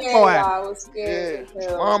a young boy. I was scared.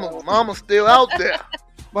 Yeah. Mama's still out there.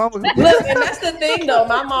 Look, and that's the thing though.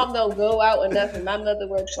 My mom don't go out or nothing. My mother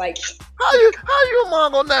works like. How your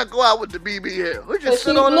mom gonna not go out with the BBL? We just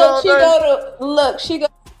sit on it all day. She go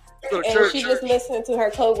and church, she just listening to her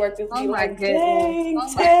coworkers be like, dang, They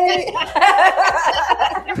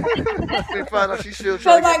find out she still so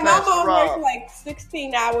trying to like get my past mom the works rod. like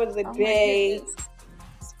 16 hours a day.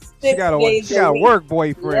 She got a work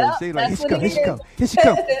boyfriend. Yep, She like, that's here she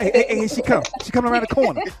come. Hey, here she come. She coming around the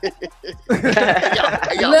corner.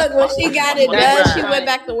 Look, when she got it done, she went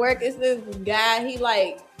back to work. It's this guy. He's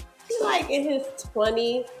like in his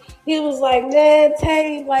 20s. He was like, man,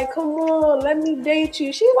 Tay, like, come on, let me date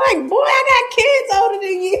you. She's like, boy, I got kids older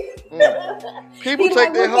than you. People take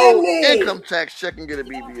like, their what whole that mean? income tax check and get a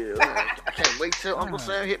BBL. I can't wait till Uncle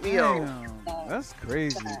Sam hit me on. That's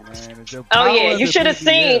crazy, man. Oh yeah, you should have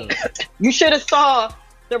seen. You should have saw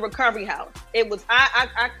the recovery house. It was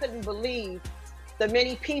I couldn't believe the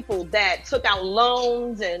many people that took out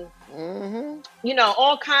loans and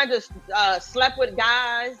all kinds of slept with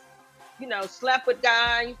guys.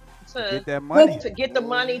 To get that money, to get the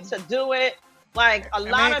money to do it. Like a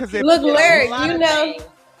lot of people. Look, Lyric,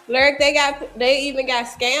 Lyric, they even got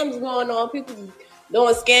scams going on. People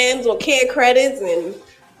doing scams on care credits and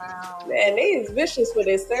man, they is vicious with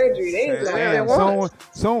their surgery. They is like,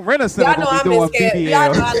 so Rent-A-Center gonna be doing BBL.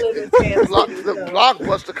 Y'all know I live in Kansas. The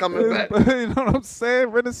Blockbuster coming back. You know what I'm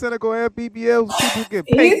saying? Rent-A-Center gonna have BBLs. People get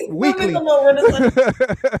paid weekly.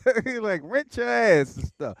 He like rent your ass and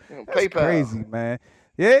stuff. That's crazy, man.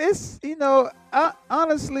 Yeah, it's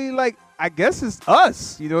honestly, like, I guess it's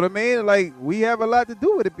us. You know what I mean? Like, we have a lot to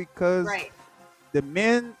do with it because the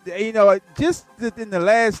men, just in the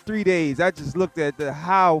last 3 days, I just looked at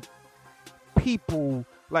how people,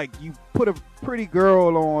 like, you put a pretty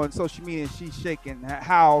girl on social media and she's shaking,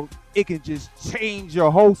 how it can just change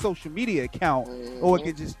your whole social media account, or it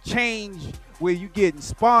can just change where you getting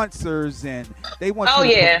sponsors and they want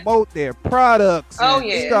you to promote their products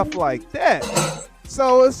and stuff like that.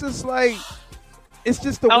 So it's just like, it's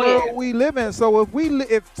just the world we live in. So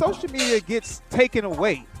if social media gets taken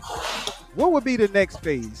away, what would be the next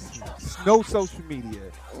phase? No social media.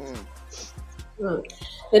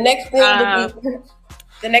 The next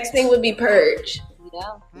thing would be purge.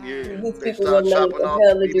 Yeah. These people will know what the hell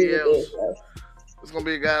to do with this. There's gonna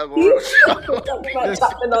be a guy going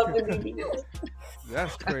chopping off the BBL.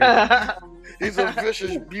 That's crazy. He's a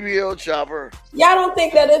vicious BBL chopper. Y'all don't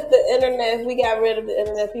think that if we got rid of the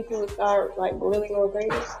internet, people would start like really going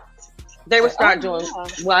crazy? They would start doing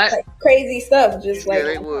what? Like crazy stuff, just like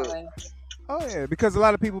they would. Oh yeah, because a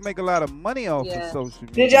lot of people make a lot of money off of social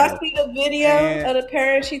media. Did y'all see the video of the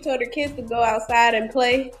parent? She told her kids to go outside and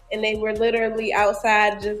play, and they were literally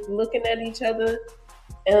outside just looking at each other.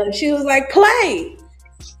 And she was like, "Play,"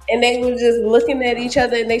 and they were just looking at each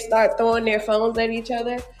other, and they start throwing their phones at each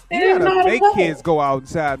other. You gotta make kids go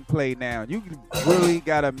outside and play now. You really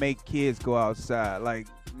gotta make kids go outside. Like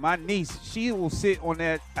my niece, she will sit on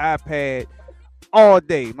that iPad all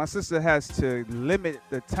day. My sister has to limit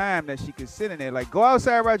the time that she can sit in there. Like, go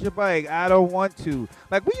outside, ride your bike. I don't want to.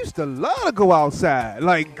 Like, we used to love to go outside.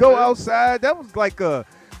 Like, go outside. That was like a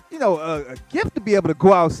gift to be able to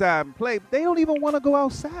go outside and play. But they don't even want to go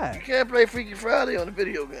outside. You can't play Freaky Friday on the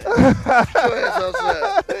video game. Get your ass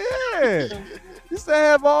outside. Yeah. Used to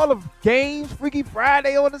have all the games, Freaky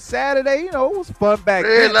Friday on a Saturday. You know, it was fun back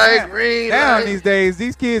then. Red light, green Now light. these days,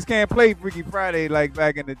 these kids can't play Freaky Friday like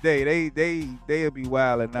back in the day. They'll be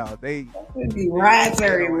wilding out. They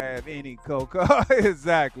don't have any cocoa.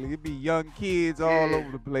 Exactly. It'd be young kids all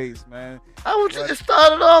over the place, man. It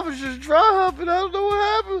started off as just dry humping. I don't know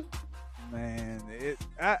what happened. Man,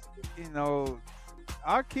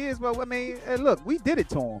 our kids, well, I mean, hey, look, we did it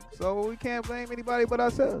to them, so we can't blame anybody but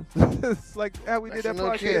ourselves. It's like how we did that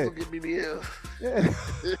podcast. Kids will get BBL. Yeah.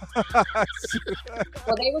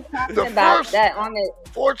 Well, they were talking about that on the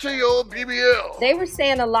 14-year-old BBL. They were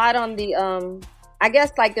saying a lot on the I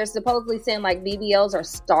guess like they're supposedly saying like BBLs are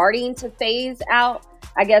starting to phase out.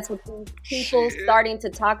 I guess with people starting to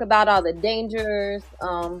talk about all the dangers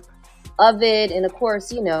of it, and of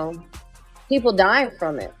course, people dying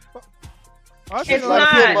from it. It's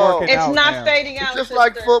not fading out. It's just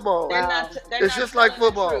like football. It's just like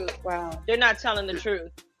football. Wow. They're not telling the truth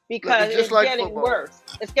because it's getting worse.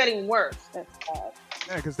 It's getting worse. That's bad.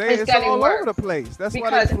 Yeah, because it's all over the place. That's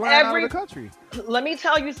why they're flying out of the country. Let me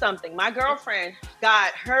tell you something. My girlfriend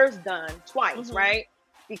got hers done twice, right?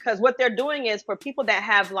 Because what they're doing is for people that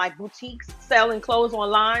have like boutiques selling clothes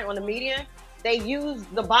online on the media, they use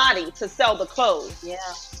the body to sell the clothes. Yeah.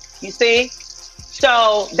 You see?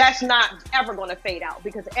 So that's not ever going to fade out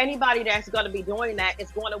because anybody that's going to be doing that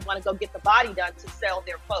is going to want to go get the body done to sell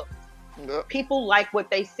their clothes. Yep. People like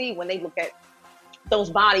what they see when they look at those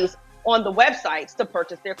bodies on the websites to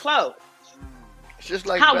purchase their clothes. It's just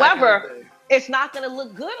like however, it's not going to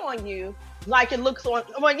look good on you like it looks on,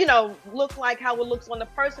 look like how it looks on the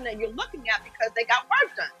person that you're looking at because they got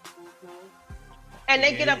work done. And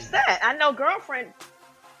they get upset. I know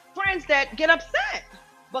friends that get upset.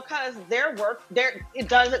 Because their work,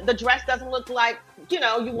 the dress doesn't look like, you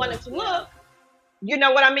want it to look. You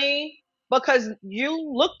know what I mean? Because you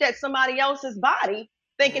looked at somebody else's body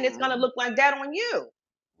thinking it's going to look like that on you.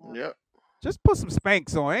 Yep. Just put some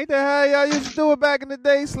Spanx on. Ain't that how y'all used to do it back in the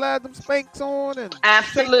day? Slide them Spanx on and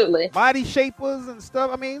absolutely body shapers and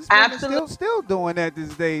stuff. I mean, still doing that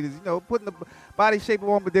these days. Putting the body shaper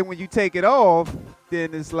on, but then when you take it off,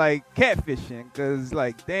 then it's like catfishing because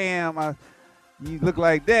like, damn, you look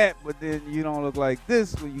like that, but then you don't look like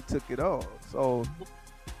this when you took it off. So,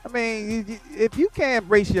 I mean, if you can't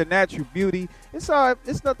embrace your natural beauty, it's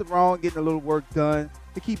nothing wrong getting a little work done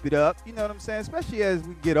to keep it up. You know what I'm saying? Especially as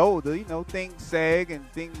we get older, things sag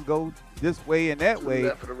and things go this way and that way.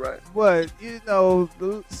 Left or the right. But,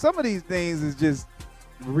 some of these things is just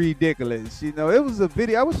ridiculous. It was a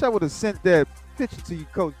video. I wish I would have sent that picture to you,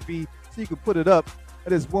 Coach B, so you could put it up.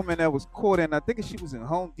 This woman that was caught in, I think she was in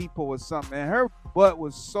Home Depot or something, and her butt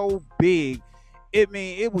was so big.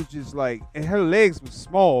 It was just like, and her legs were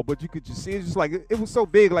small, but you could just see it just like, it was so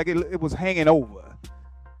big, like it was hanging over.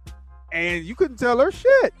 And you couldn't tell her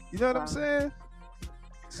shit. You know what I'm saying?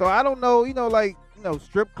 So I don't know,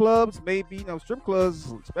 strip clubs, maybe, strip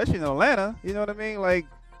clubs, especially in Atlanta, you know what I mean? Like,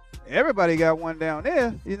 everybody got one down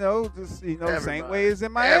there, the same way as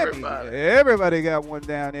in Miami. Everybody got one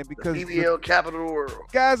down there because the BBL capital of the world.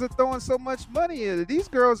 Guys are throwing so much money in it. These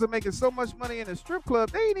girls are making so much money in the strip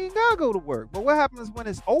club, they ain't even gotta go to work. But what happens when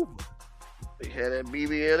it's over? They had that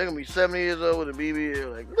BBL. They're gonna be 70 years old with a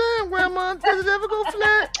BBL. Like, damn, grandma, does it ever go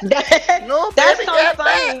flat? No, that's baby, so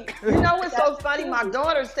funny. You know what's so funny? My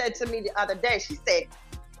daughter said to me the other day, she said,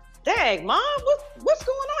 dang, Mom, what's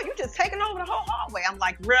going on? You just taking over the whole hallway. I'm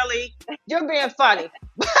like, really? You're being funny.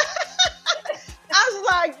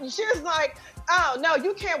 She was like, oh, no,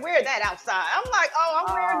 you can't wear that outside. I'm like, oh,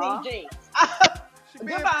 I'm wearing these jeans. She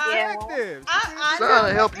being protective. I'm trying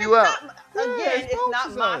to help you out. Again, it's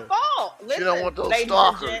not my fault. Listen, she don't want those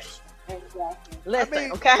stalkers.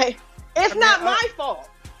 Listen, okay? It's not my fault.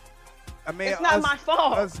 I mean, it's not my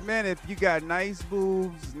fault. Us men, if you got nice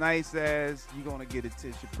boobs, nice ass, you're going to get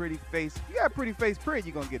attention. Pretty face. If you got a pretty face,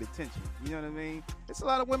 you're going to get attention. You know what I mean? It's a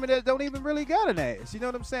lot of women that don't even really got an ass. You know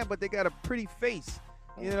what I'm saying? But they got a pretty face.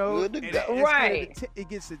 Right. It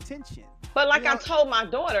gets attention. But like I told my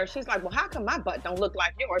daughter, she's like, well, how come my butt don't look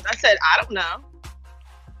like yours? I said, I don't know.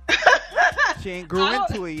 She ain't grew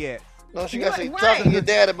into it yet. No, she got to say, talk to your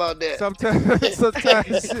dad about that. Sometimes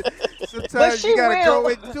you got to grow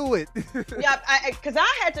into it. Yeah, because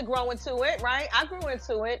I had to grow into it, right? I grew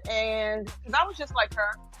into it, and because I was just like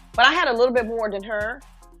her, but I had a little bit more than her.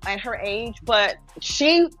 at her age, but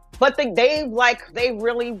they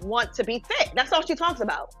really want to be fit. That's all she talks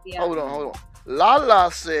about. Yeah. Hold on.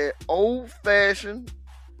 Lala said old fashioned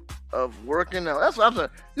of working out. That's what I'm saying.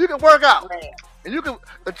 You can work out and you can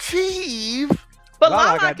achieve. But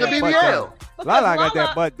Lala got the BBL. Lala got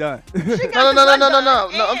that butt done. No.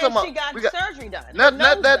 I'm talking about. She got surgery done. Not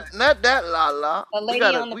that Lala. The lady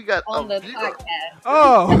on the podcast.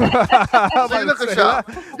 Oh, see, look at y'all.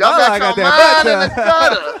 Y'all got your mind in the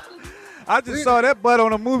gutter. I just saw that butt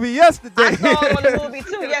on a movie yesterday. I saw it on the movie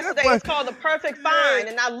too yesterday. It's called The Perfect Find,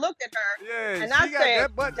 and I looked at her and I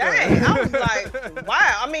said, "Dang!" I was like,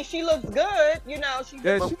 "Wow." I mean, she looks good, you know. She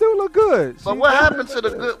do look good. But what happened to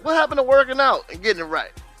the good? What happened to working out and getting it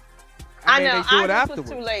right? I know. I just was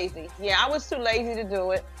too lazy. Yeah, I was too lazy to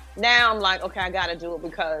do it. Now I'm like, okay, I gotta do it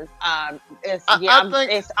because I'm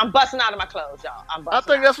busting out of my clothes, y'all. I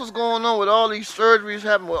think that's what's going on with all these surgeries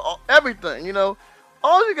happening with everything, you know.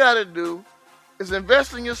 All you gotta do is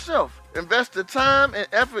invest in yourself. Invest the time and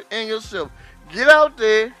effort in yourself. Get out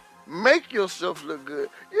there, make yourself look good.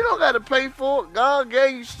 You don't gotta pay for it. God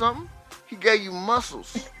gave you something. He gave you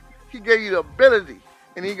muscles. He gave you the ability.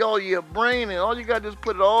 And he gave you a brain, and all you gotta do is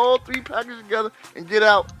put it all three packages together and get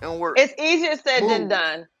out and work. It's easier said than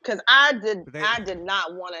done. Cause I did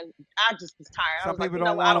not want to. I just was tired. Some people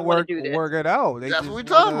don't want to work it out. That's what we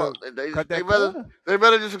talking about. They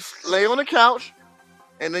better just lay on the couch.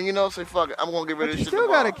 And then, say, fuck it, I'm going to get rid of this shit. You still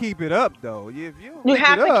got to keep it up, though. You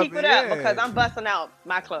have to keep it up because I'm busting out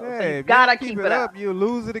my clothes. So you got to keep it up. You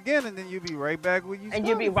lose it again, and then you'll be right back where you started. And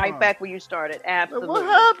you'll be right back where you started. Absolutely. What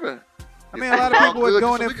happened? I mean, a lot of people are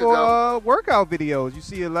doing it for workout videos. You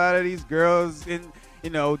see a lot of these girls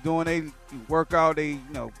doing a workout,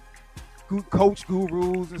 coach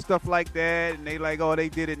gurus and stuff like that, and they they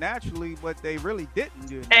did it naturally, but they really didn't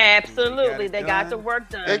do it naturally. Absolutely, they got the work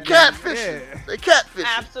done. They catfishing. They catfishing.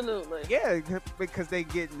 Absolutely. Yeah, because they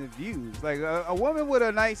getting the views. Like a woman with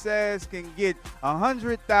a nice ass can get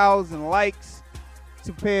 100,000 likes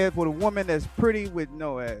compared with a woman that's pretty with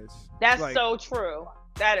no ass. That's so true.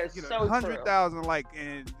 That is so true. 100,000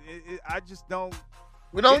 and I just don't.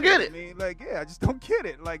 We don't get it. I mean, I just don't get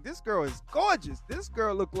it. Like, this girl is gorgeous. This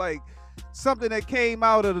girl looked like something that came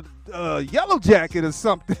out of Yellow Jacket or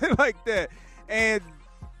something like that. And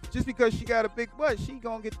just because she got a big butt, she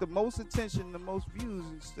gonna get the most attention, the most views,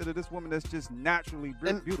 instead of this woman that's just naturally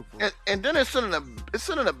beautiful. And then it's sending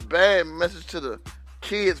a bad message to the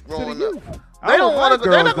kids growing up. They don't want to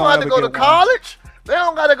go. They're not going to go to college. They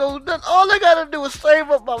don't got to go. All they got to do is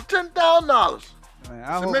save up about $10,000. Man,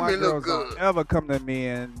 I hope my girls don't ever come to me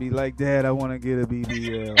and be like, "Dad, I want to get a BBL."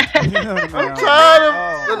 You know what I mean? I'm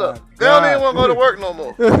tired of they don't even want to go to work no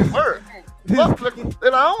more. Work. I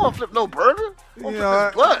don't want to flip no burger.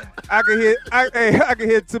 I can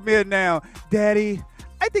hear Tamir now. Daddy,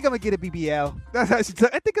 I think I'm gonna get a BBL. That's how she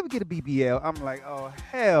I think I'm gonna get a BBL. I'm like, oh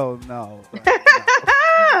hell no. You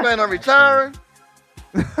plan on retiring?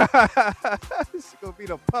 She's gonna be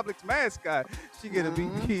the Publix mascot. She get a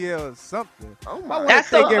BBL or something. Oh my! That's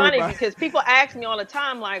so funny because people ask me all the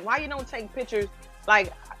time, like, why you don't take pictures?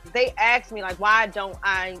 Like, they ask me, like, why don't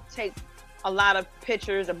I take a lot of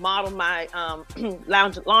pictures and model my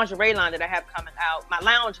lingerie line that I have coming out, my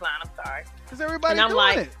lounge line. I'm sorry. Because everybody's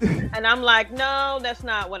doing it. And I'm like, no, that's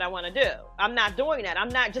not what I want to do. I'm not doing that. I'm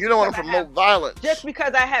not just. You don't want to promote violence. Just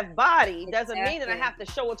because I have body doesn't mean that I have to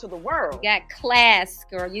show it to the world. You got class,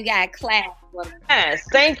 girl. You got class. Yes,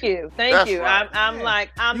 thank you. Right. I'm like,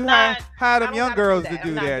 I'm not. Hire them young girls to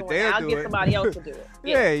do that. They'll I'll get somebody else to do it.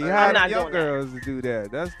 Yeah, you hire them young girls to do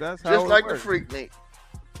that. That's how just like the freak Nick.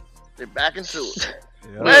 They're back into it.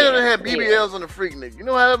 Imagine they had BBLs on the freak Nick. You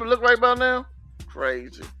know how that would look right about now?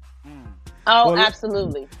 Crazy. Oh,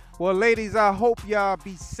 absolutely. Well, ladies, I hope y'all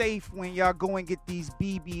be safe when y'all go and get these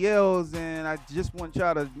BBLs, and I just want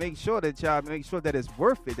y'all to make sure that it's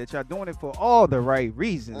worth it, that y'all doing it for all the right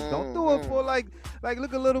reasons. Don't do it for like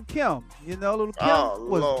look at little Kim. Little Kim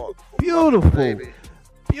was beautiful.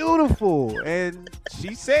 Beautiful. And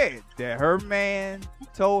she said that her man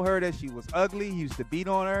told her that she was ugly. He used to beat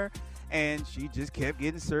on her. And she just kept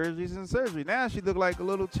getting surgeries and surgery. Now she look like a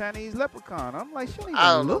little Chinese leprechaun. I'm like, she don't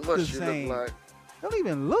even look the same. Don't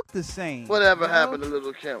even look the same. Whatever happened to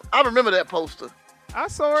little Kim? I remember that poster. I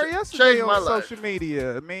saw her yesterday on social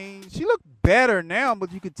media. I mean, she looked better now,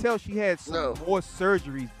 but you could tell she had some more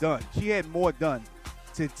surgeries done. She had more done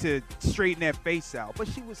to straighten that face out. But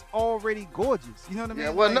she was already gorgeous. You know what I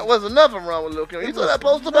mean? Yeah, wasn't nothing wrong with little Kim. You saw that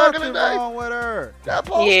poster back in the day? Nothing wrong with her. That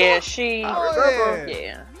poster? Yeah, she...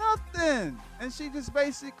 Yeah. Nothing. And she just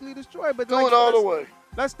basically destroyed. But do it all the way.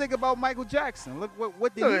 Let's think about Michael Jackson. Look,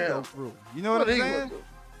 what did he go through? You know what I'm saying?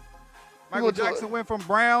 Michael Jackson went from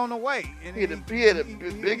brown to white. And he had a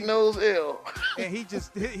big nose L. And he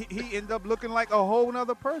ended up looking like a whole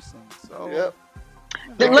nother person. So.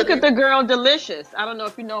 Yep. Look at the girl Delicious. I don't know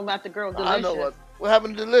if you know about the girl Delicious. I know what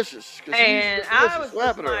happened to Delicious. And I was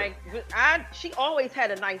just like, she always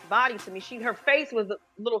had a nice body to me. Her face was a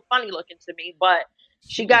little funny looking to me, but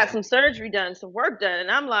she got some surgery done, some work done, and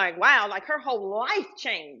I'm like, wow, like her whole life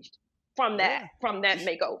changed from that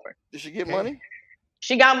makeover. Did she get money?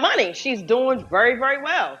 She got money. She's doing very, very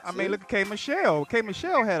well. I mean, look at K. Michelle. K.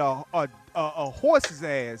 Michelle had a horse's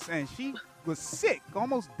ass, and she was sick,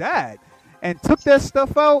 almost died. And took that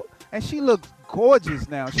stuff out, and she looks gorgeous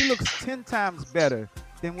now. She looks 10 times better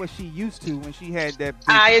than what she used to when she had that big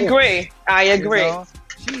I agree. You know?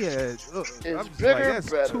 She had, I'm just like,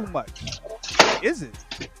 that's too much. Is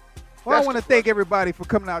it? Well, I want to thank everybody for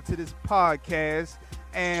coming out to this podcast.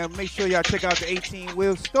 And make sure y'all check out the 18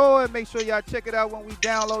 Wheel store. And make sure y'all check it out when we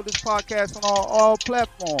download this podcast on all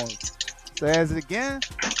platforms. So as it again,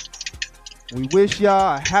 we wish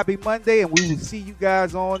y'all a happy Monday, and we will see you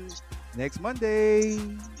guys on next Monday.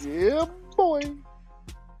 Yeah, boy.